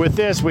 With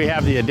this, we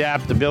have the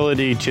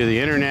adaptability to the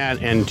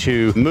internet and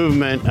to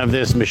movement of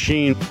this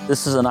machine.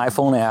 This is an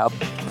iPhone app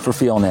for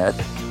FieldNet,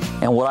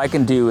 and what I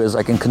can do is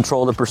I can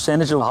control the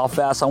percentage of how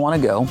fast I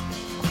want to go.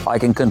 I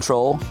can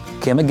control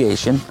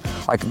chemigation.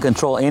 I can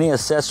control any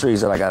accessories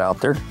that I got out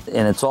there,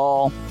 and it's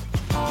all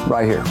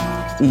right here.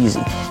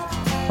 Easy.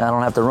 I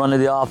don't have to run to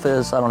the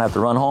office. I don't have to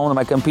run home to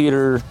my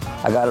computer.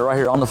 I got it right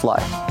here on the fly.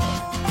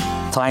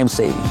 Time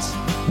savings,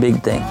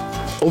 big thing.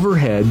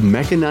 Overhead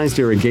mechanized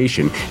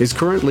irrigation is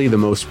currently the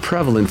most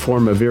prevalent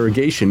form of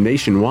irrigation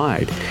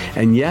nationwide,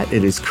 and yet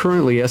it is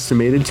currently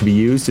estimated to be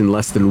used in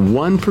less than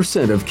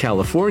 1% of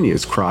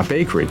California's crop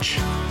acreage.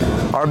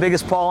 Our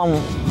biggest problem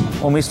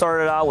when we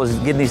started out was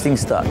getting these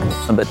things stuck.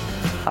 But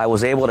I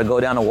was able to go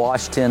down to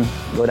Washington,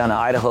 go down to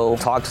Idaho,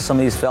 talk to some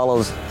of these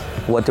fellows,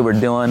 what they were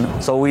doing.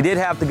 So we did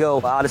have to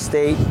go out of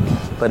state,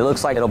 but it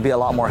looks like it'll be a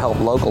lot more help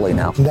locally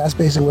now. And that's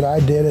basically what I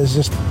did, is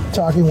just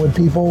talking with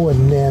people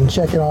and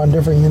checking on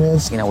different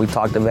units. You know, we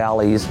talked to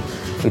Valleys,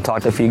 we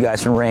talked to a few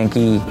guys from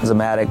Ranke,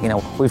 Zamatic, you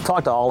know, we've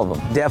talked to all of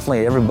them.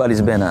 Definitely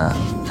everybody's been a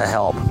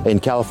help. In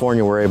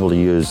California, we're able to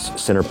use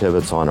center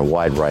pivots on a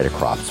wide variety of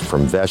crops,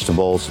 from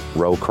vegetables,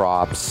 row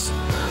crops,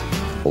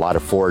 a lot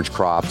of forage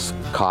crops,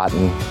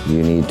 cotton.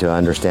 You need to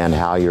understand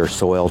how your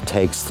soil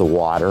takes the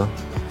water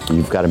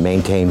You've got to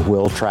maintain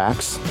wheel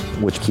tracks,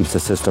 which keeps the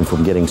system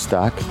from getting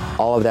stuck.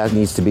 All of that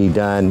needs to be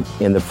done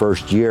in the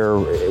first year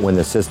when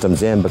the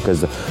system's in,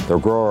 because the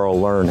grower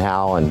will learn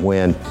how and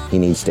when he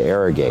needs to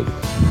irrigate.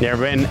 There have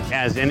been,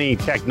 as any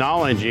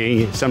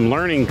technology, some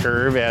learning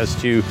curve as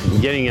to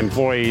getting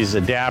employees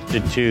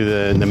adapted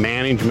to the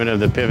management of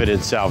the pivot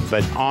itself.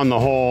 But on the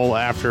whole,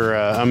 after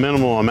a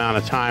minimal amount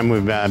of time,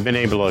 we've been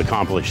able to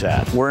accomplish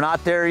that. We're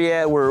not there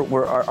yet.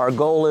 Our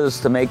goal is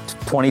to make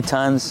 20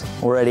 tons.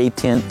 We're at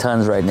 18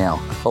 tons right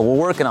now, but we're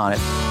working on it.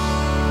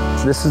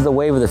 This is the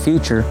wave of the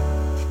future.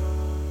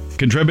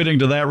 Contributing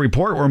to that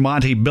report were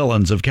Monty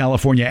Billens of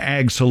California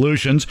Ag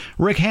Solutions,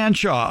 Rick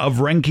Hanshaw of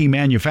Renke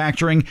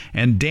Manufacturing,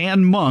 and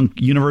Dan Monk,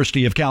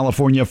 University of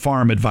California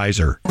Farm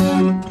Advisor.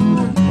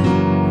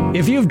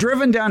 If you've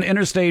driven down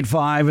Interstate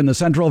 5 in the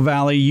Central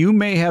Valley, you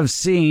may have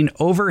seen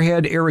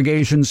overhead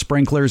irrigation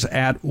sprinklers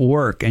at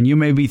work, and you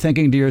may be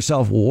thinking to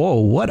yourself, whoa,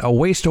 what a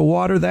waste of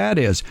water that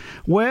is.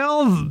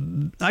 Well,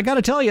 I got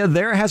to tell you,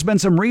 there has been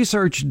some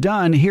research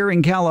done here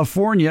in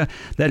California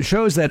that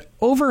shows that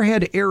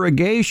overhead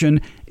irrigation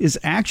is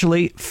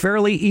actually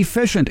fairly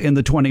efficient in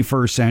the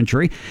 21st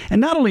century. And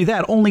not only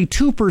that, only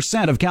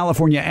 2% of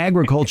California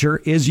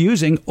agriculture is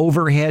using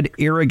overhead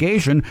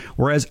irrigation,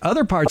 whereas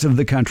other parts of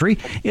the country,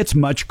 it's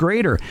much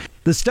greater.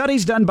 The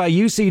studies done by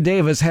UC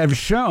Davis have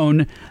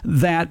shown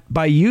that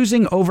by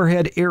using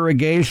overhead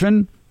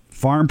irrigation,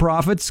 farm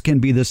profits can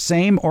be the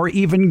same or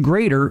even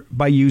greater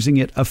by using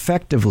it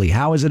effectively.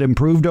 How has it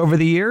improved over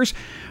the years?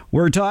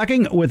 We're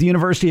talking with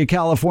University of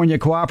California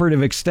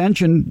Cooperative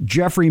Extension,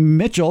 Jeffrey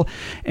Mitchell.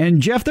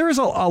 And Jeff, there is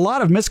a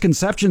lot of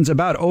misconceptions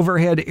about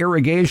overhead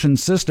irrigation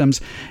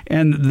systems,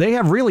 and they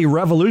have really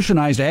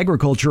revolutionized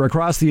agriculture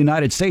across the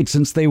United States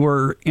since they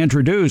were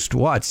introduced,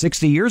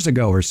 60 years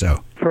ago or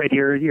so? Fred,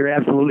 you're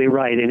absolutely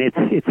right, and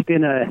it's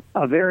been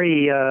a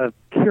very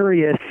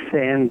curious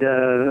and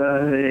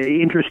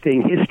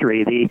interesting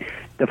history.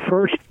 The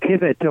first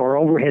pivot or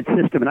overhead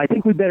system, and I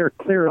think we better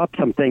clear up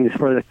some things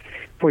for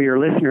your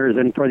listeners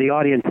and for the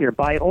audience here.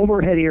 By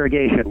overhead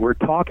irrigation, we're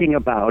talking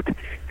about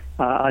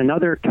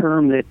another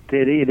term that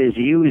it is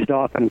used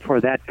often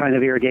for that kind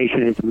of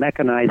irrigation is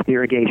mechanized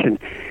irrigation.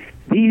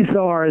 These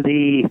are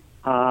the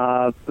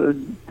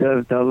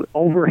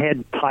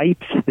overhead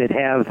pipes that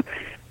have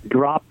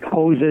drop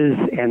hoses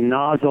and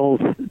nozzles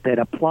that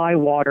apply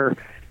water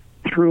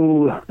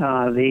through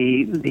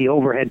the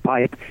overhead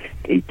pipe,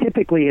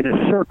 typically in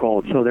a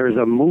circle. So there's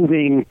a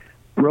moving,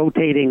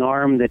 rotating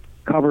arm that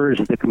covers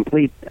the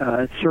complete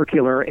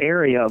circular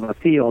area of a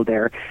field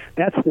there.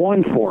 That's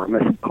one form.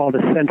 It's called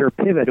a center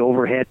pivot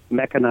overhead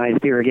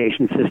mechanized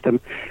irrigation system.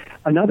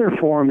 Another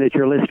form that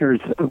your listeners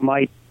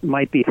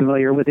might be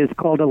familiar with is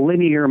called a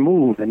linear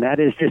move, and that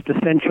is just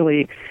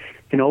essentially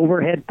an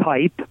overhead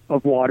pipe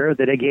of water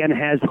that, again,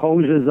 has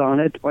hoses on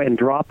it and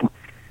drop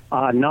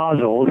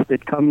nozzles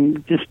that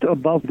come just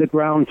above the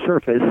ground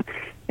surface,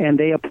 and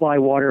they apply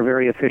water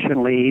very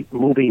efficiently,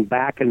 moving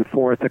back and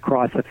forth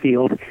across a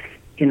field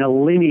in a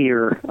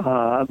linear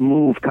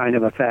move kind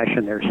of a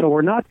fashion there. So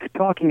we're not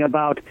talking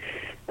about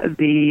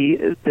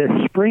the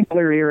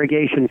sprinkler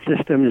irrigation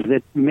systems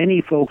that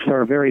many folks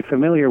are very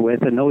familiar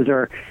with, and those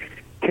are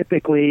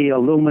typically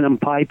aluminum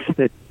pipes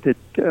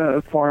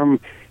that farm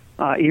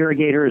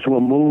irrigators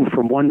will move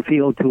from one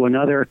field to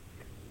another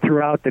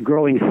throughout the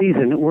growing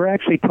season. We're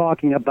actually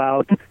talking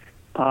about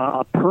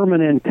a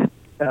permanent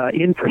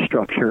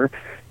infrastructure,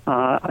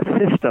 a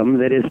system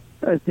that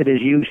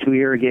is used to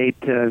irrigate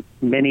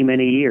many,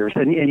 many years.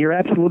 And you're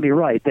absolutely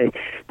right. The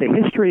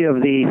history of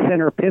the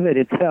center pivot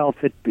itself,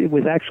 it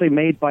was actually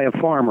made by a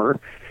farmer,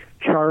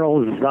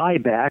 Charles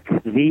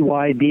Zybach,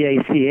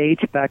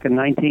 Z-Y-B-A-C-H, back in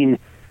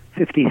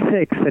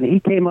 1956, and he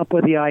came up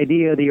with the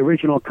idea, the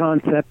original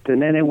concept, and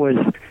then it was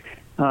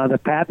the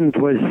patent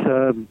was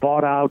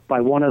bought out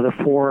by one of the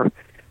four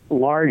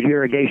large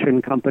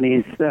irrigation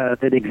companies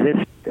that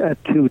exist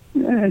to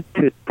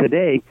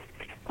today.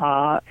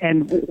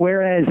 And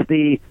whereas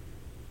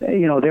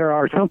there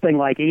are something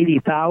like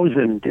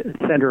 80,000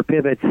 center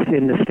pivots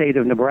in the state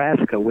of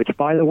Nebraska, which,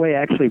 by the way,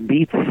 actually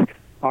beats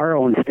our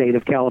own state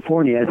of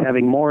California as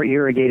having more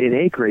irrigated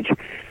acreage.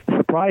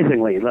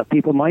 Surprisingly,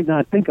 people might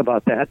not think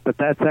about that, but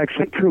that's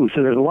actually true.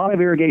 So there's a lot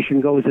of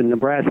irrigation goes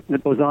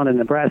on in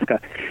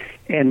Nebraska,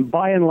 and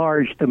by and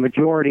large, the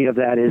majority of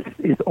that is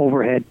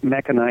overhead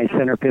mechanized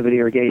center pivot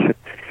irrigation.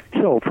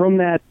 So from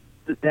that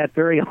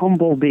very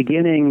humble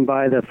beginning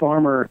by the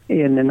farmer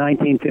in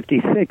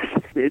 1956,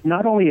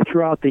 not only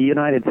throughout the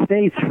United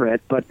States,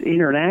 Fred, but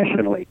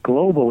internationally,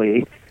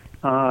 globally,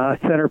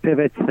 center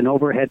pivots and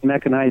overhead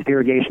mechanized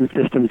irrigation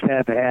systems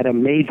have had a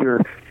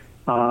major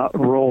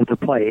role to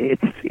play.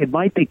 It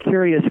might be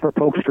curious for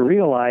folks to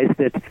realize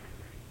that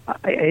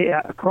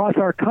across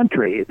our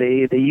country,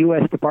 the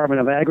U.S. Department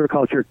of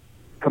Agriculture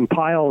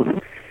compiles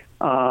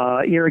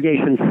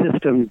irrigation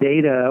system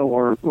data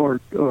or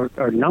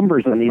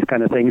numbers on these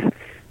kind of things.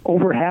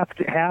 Over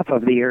half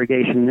of the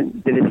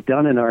irrigation that is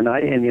done in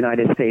the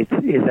United States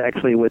is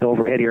actually with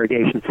overhead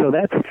irrigation. So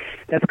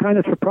that's kind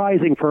of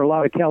surprising for a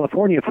lot of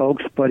California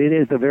folks, but it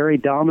is a very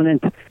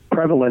dominant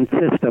prevalent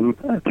system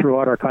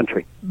throughout our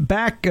country.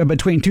 Back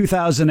between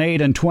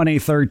 2008 and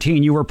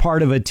 2013, you were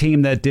part of a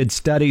team that did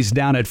studies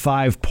down at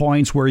 5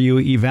 Points where you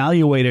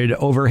evaluated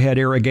overhead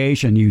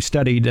irrigation. You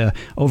studied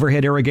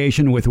overhead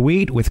irrigation with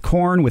wheat, with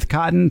corn, with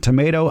cotton,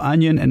 tomato,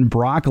 onion, and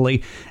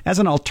broccoli as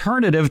an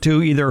alternative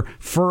to either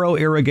furrow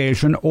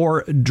irrigation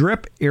or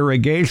drip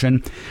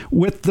irrigation,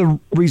 with the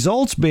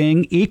results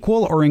being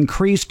equal or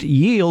increased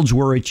yields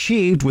were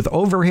achieved with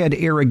overhead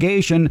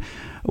irrigation,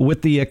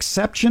 with the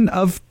exception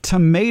of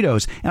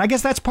tomatoes. And I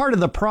guess that's part of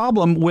the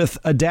problem with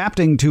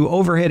adapting to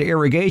overhead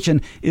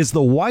irrigation is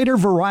the wider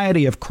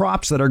variety of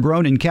crops that are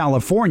grown in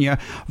California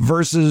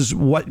versus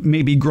what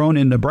may be grown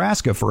in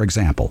Nebraska, for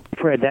example.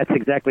 Fred, that's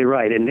exactly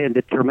right. And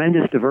the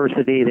tremendous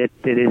diversity that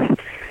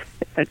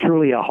is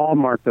truly a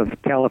hallmark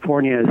of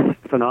California's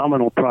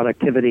phenomenal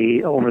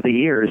productivity over the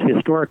years,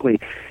 historically,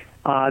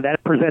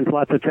 that presents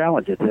lots of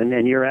challenges.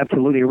 And you're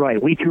absolutely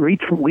right. We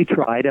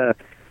tried a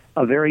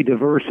very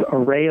diverse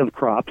array of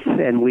crops,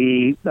 and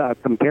we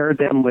compared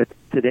them with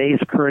today's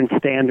current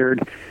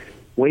standard.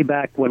 Way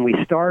back when we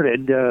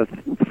started,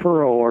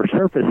 furrow or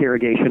surface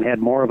irrigation had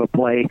more of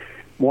a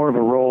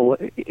role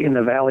in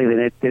the valley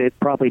than it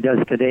probably does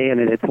today, and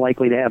it's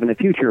likely to have in the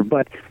future.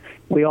 But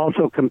we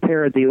also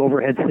compared the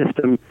overhead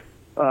system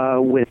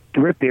with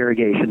drip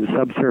irrigation,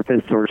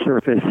 subsurface or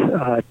surface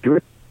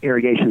drip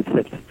irrigation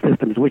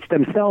systems, which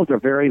themselves are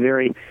very,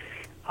 very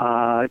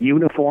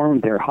uniform.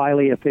 They're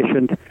highly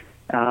efficient.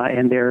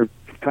 And they're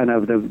kind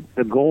of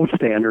the gold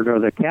standard or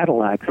the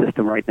Cadillac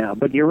system right now.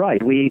 But you're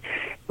right. We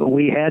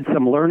had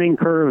some learning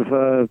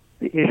curve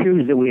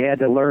issues that we had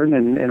to learn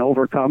and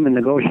overcome and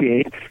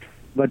negotiate.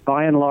 But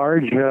by and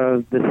large,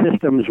 the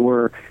systems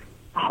were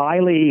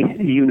highly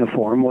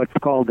uniform, what's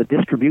called the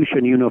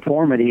distribution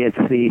uniformity. It's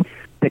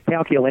the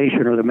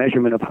calculation or the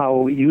measurement of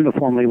how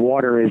uniformly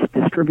water is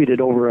distributed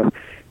over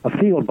a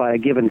field by a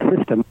given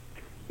system.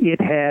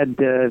 It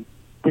had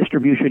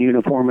distribution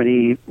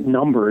uniformity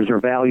numbers or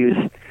values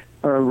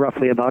are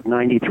roughly about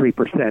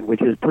 93%,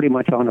 which is pretty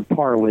much on a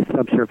par with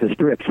subsurface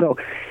drip. So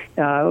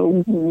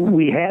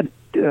we had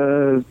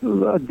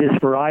this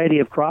variety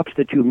of crops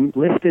that you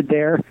listed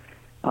there,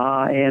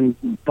 and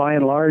by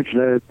and large,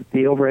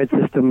 the overhead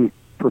system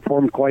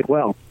performed quite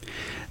well.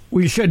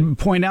 We should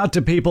point out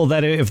to people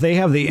that if they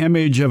have the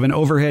image of an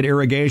overhead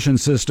irrigation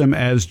system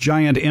as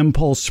giant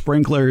impulse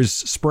sprinklers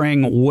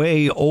spraying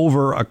way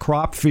over a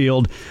crop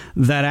field,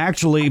 that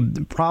actually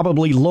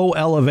probably low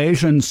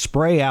elevation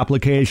spray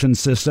application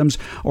systems,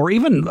 or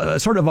even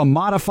sort of a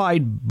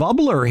modified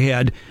bubbler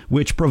head,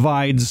 which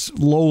provides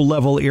low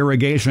level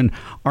irrigation,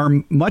 are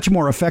much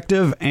more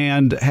effective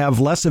and have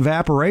less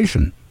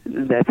evaporation.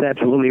 That's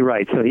absolutely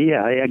right. So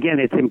yeah, again,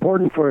 it's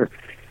important for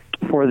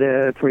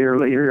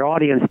your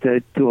audience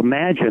to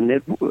imagine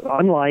that,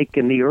 unlike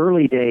in the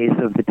early days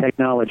of the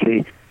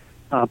technology,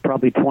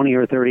 probably 20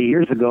 or 30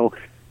 years ago,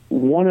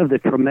 one of the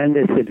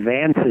tremendous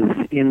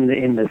advances in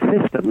the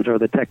systems or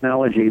the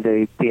technology,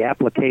 the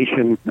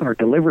application or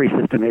delivery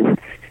system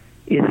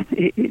is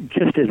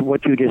just as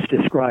what you just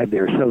described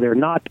there. So they're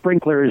not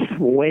sprinklers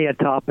way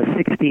atop a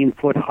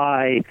 16-foot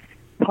high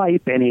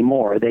pipe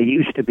anymore. They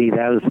used to be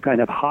those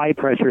kind of high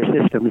pressure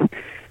systems.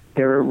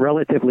 They're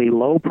relatively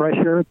low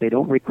pressure. They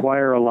don't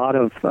require a lot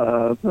of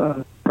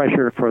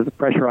pressure for the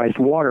pressurized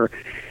water.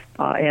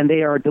 And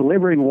they are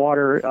delivering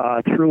water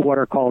through what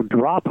are called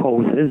drop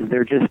hoses.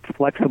 They're just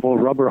flexible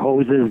rubber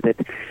hoses that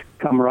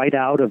come right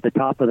out of the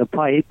top of the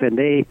pipe, and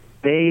they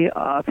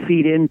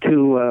feed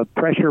into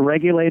pressure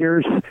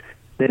regulators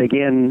that,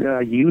 again,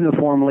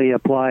 uniformly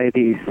apply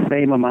the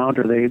same amount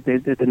or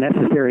the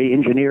necessary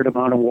engineered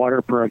amount of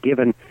water per a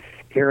given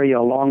area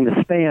along the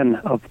span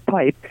of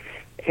pipe.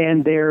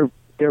 And they're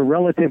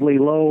relatively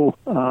low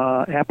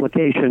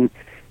application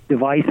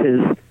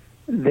devices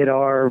that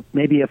are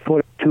maybe a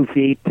foot, 2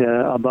 feet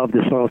above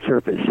the soil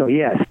surface. So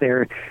yes,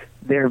 there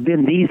have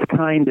been these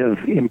kind of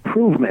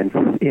improvements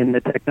in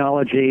the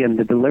technology and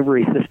the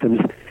delivery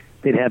systems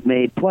that have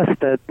made, plus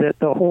the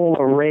whole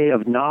array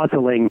of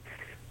nozzling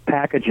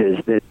packages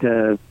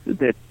that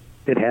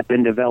have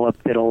been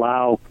developed that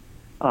allow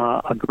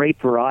a great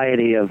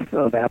variety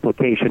of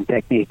application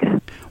techniques.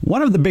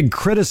 One of the big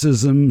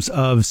criticisms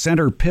of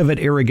center pivot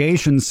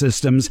irrigation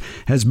systems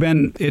has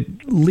been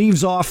it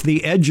leaves off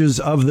the edges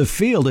of the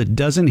field. It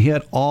doesn't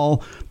hit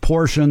all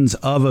portions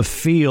of a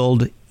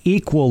field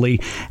equally.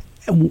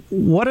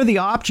 What are the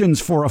options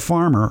for a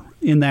farmer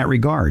in that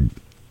regard?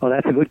 Well,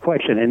 that's a good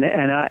question.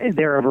 And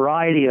there are a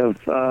variety of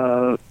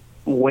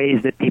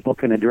ways that people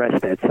can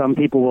address that. Some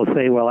people will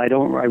say, well, I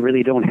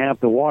really don't have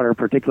the water,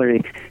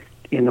 particularly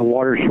in the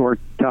water short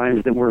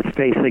times that we're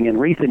facing in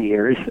recent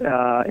years,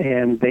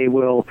 and they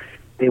will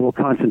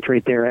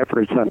concentrate their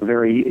efforts on a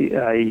very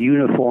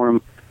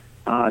uniform,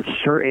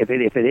 if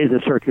it is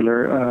a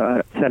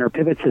circular center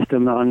pivot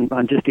system,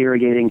 on just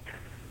irrigating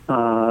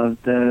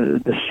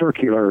the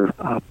circular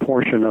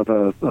portion of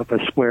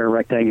a square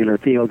rectangular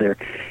field there.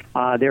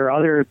 There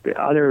are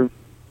other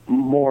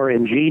more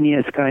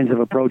ingenious kinds of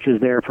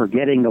approaches there for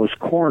getting those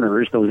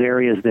corners, those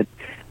areas that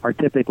are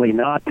typically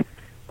not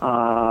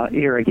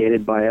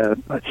irrigated by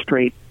a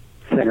straight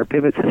center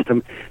pivot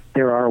system,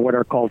 there are what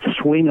are called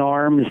swing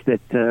arms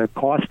that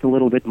cost a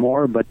little bit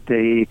more, but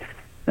the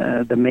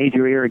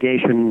major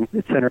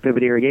center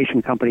pivot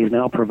irrigation companies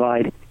now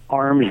provide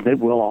arms that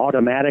will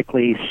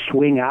automatically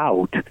swing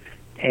out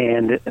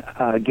and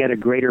get a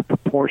greater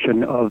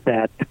proportion of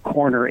that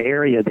corner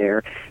area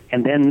there,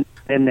 and then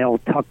they'll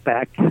tuck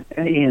back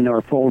in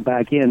or fold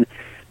back in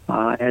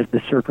as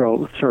the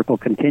circle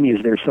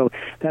continues there. So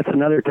that's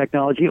another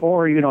technology,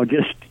 or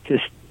just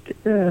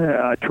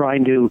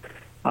trying to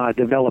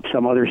develop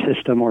some other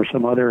system or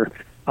some other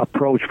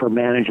approach for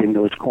managing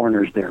those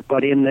corners there.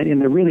 But in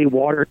the really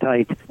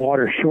watertight,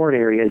 water short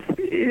areas,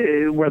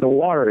 where the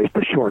water is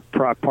the short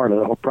part of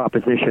the whole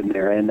proposition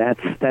there, and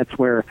that's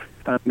where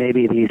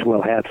maybe these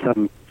will have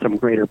some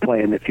greater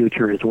play in the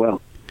future as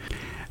well.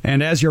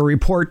 And as your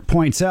report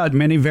points out,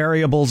 many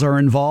variables are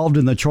involved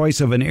in the choice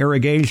of an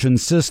irrigation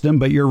system,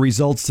 but your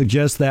results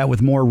suggest that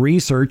with more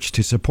research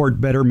to support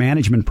better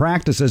management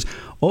practices,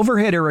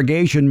 overhead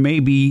irrigation may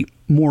be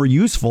more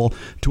useful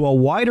to a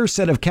wider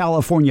set of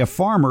California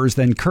farmers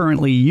than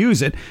currently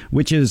use it,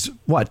 which is,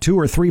 2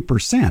 or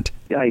 3%?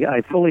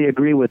 I fully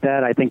agree with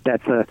that. I think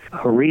that's a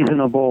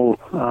reasonable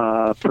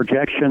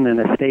projection and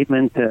a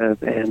statement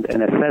and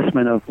an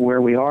assessment of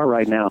where we are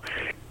right now.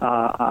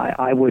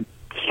 I would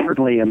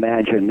certainly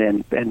imagine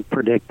and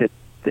predict that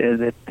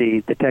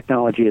the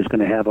technology is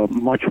going to have a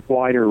much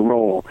wider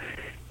role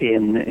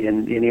in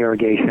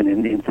irrigation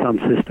in some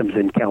systems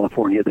in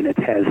California than it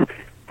has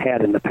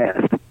had in the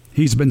past.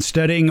 He's been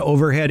studying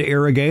overhead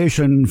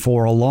irrigation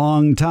for a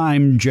long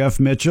time. Jeff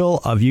Mitchell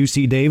of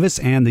UC Davis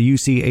and the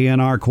UC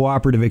A&R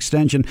Cooperative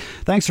Extension.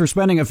 Thanks for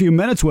spending a few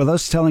minutes with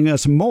us, telling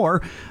us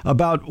more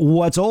about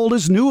what's old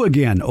is new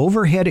again,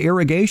 overhead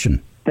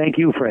irrigation. Thank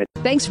you, Fred.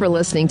 Thanks for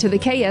listening to the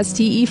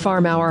KSTE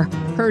Farm Hour.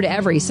 Heard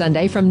every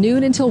Sunday from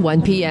noon until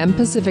 1 p.m.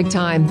 Pacific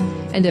Time.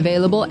 And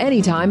available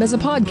anytime as a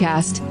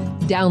podcast.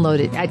 Download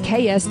it at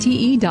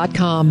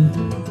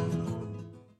kste.com.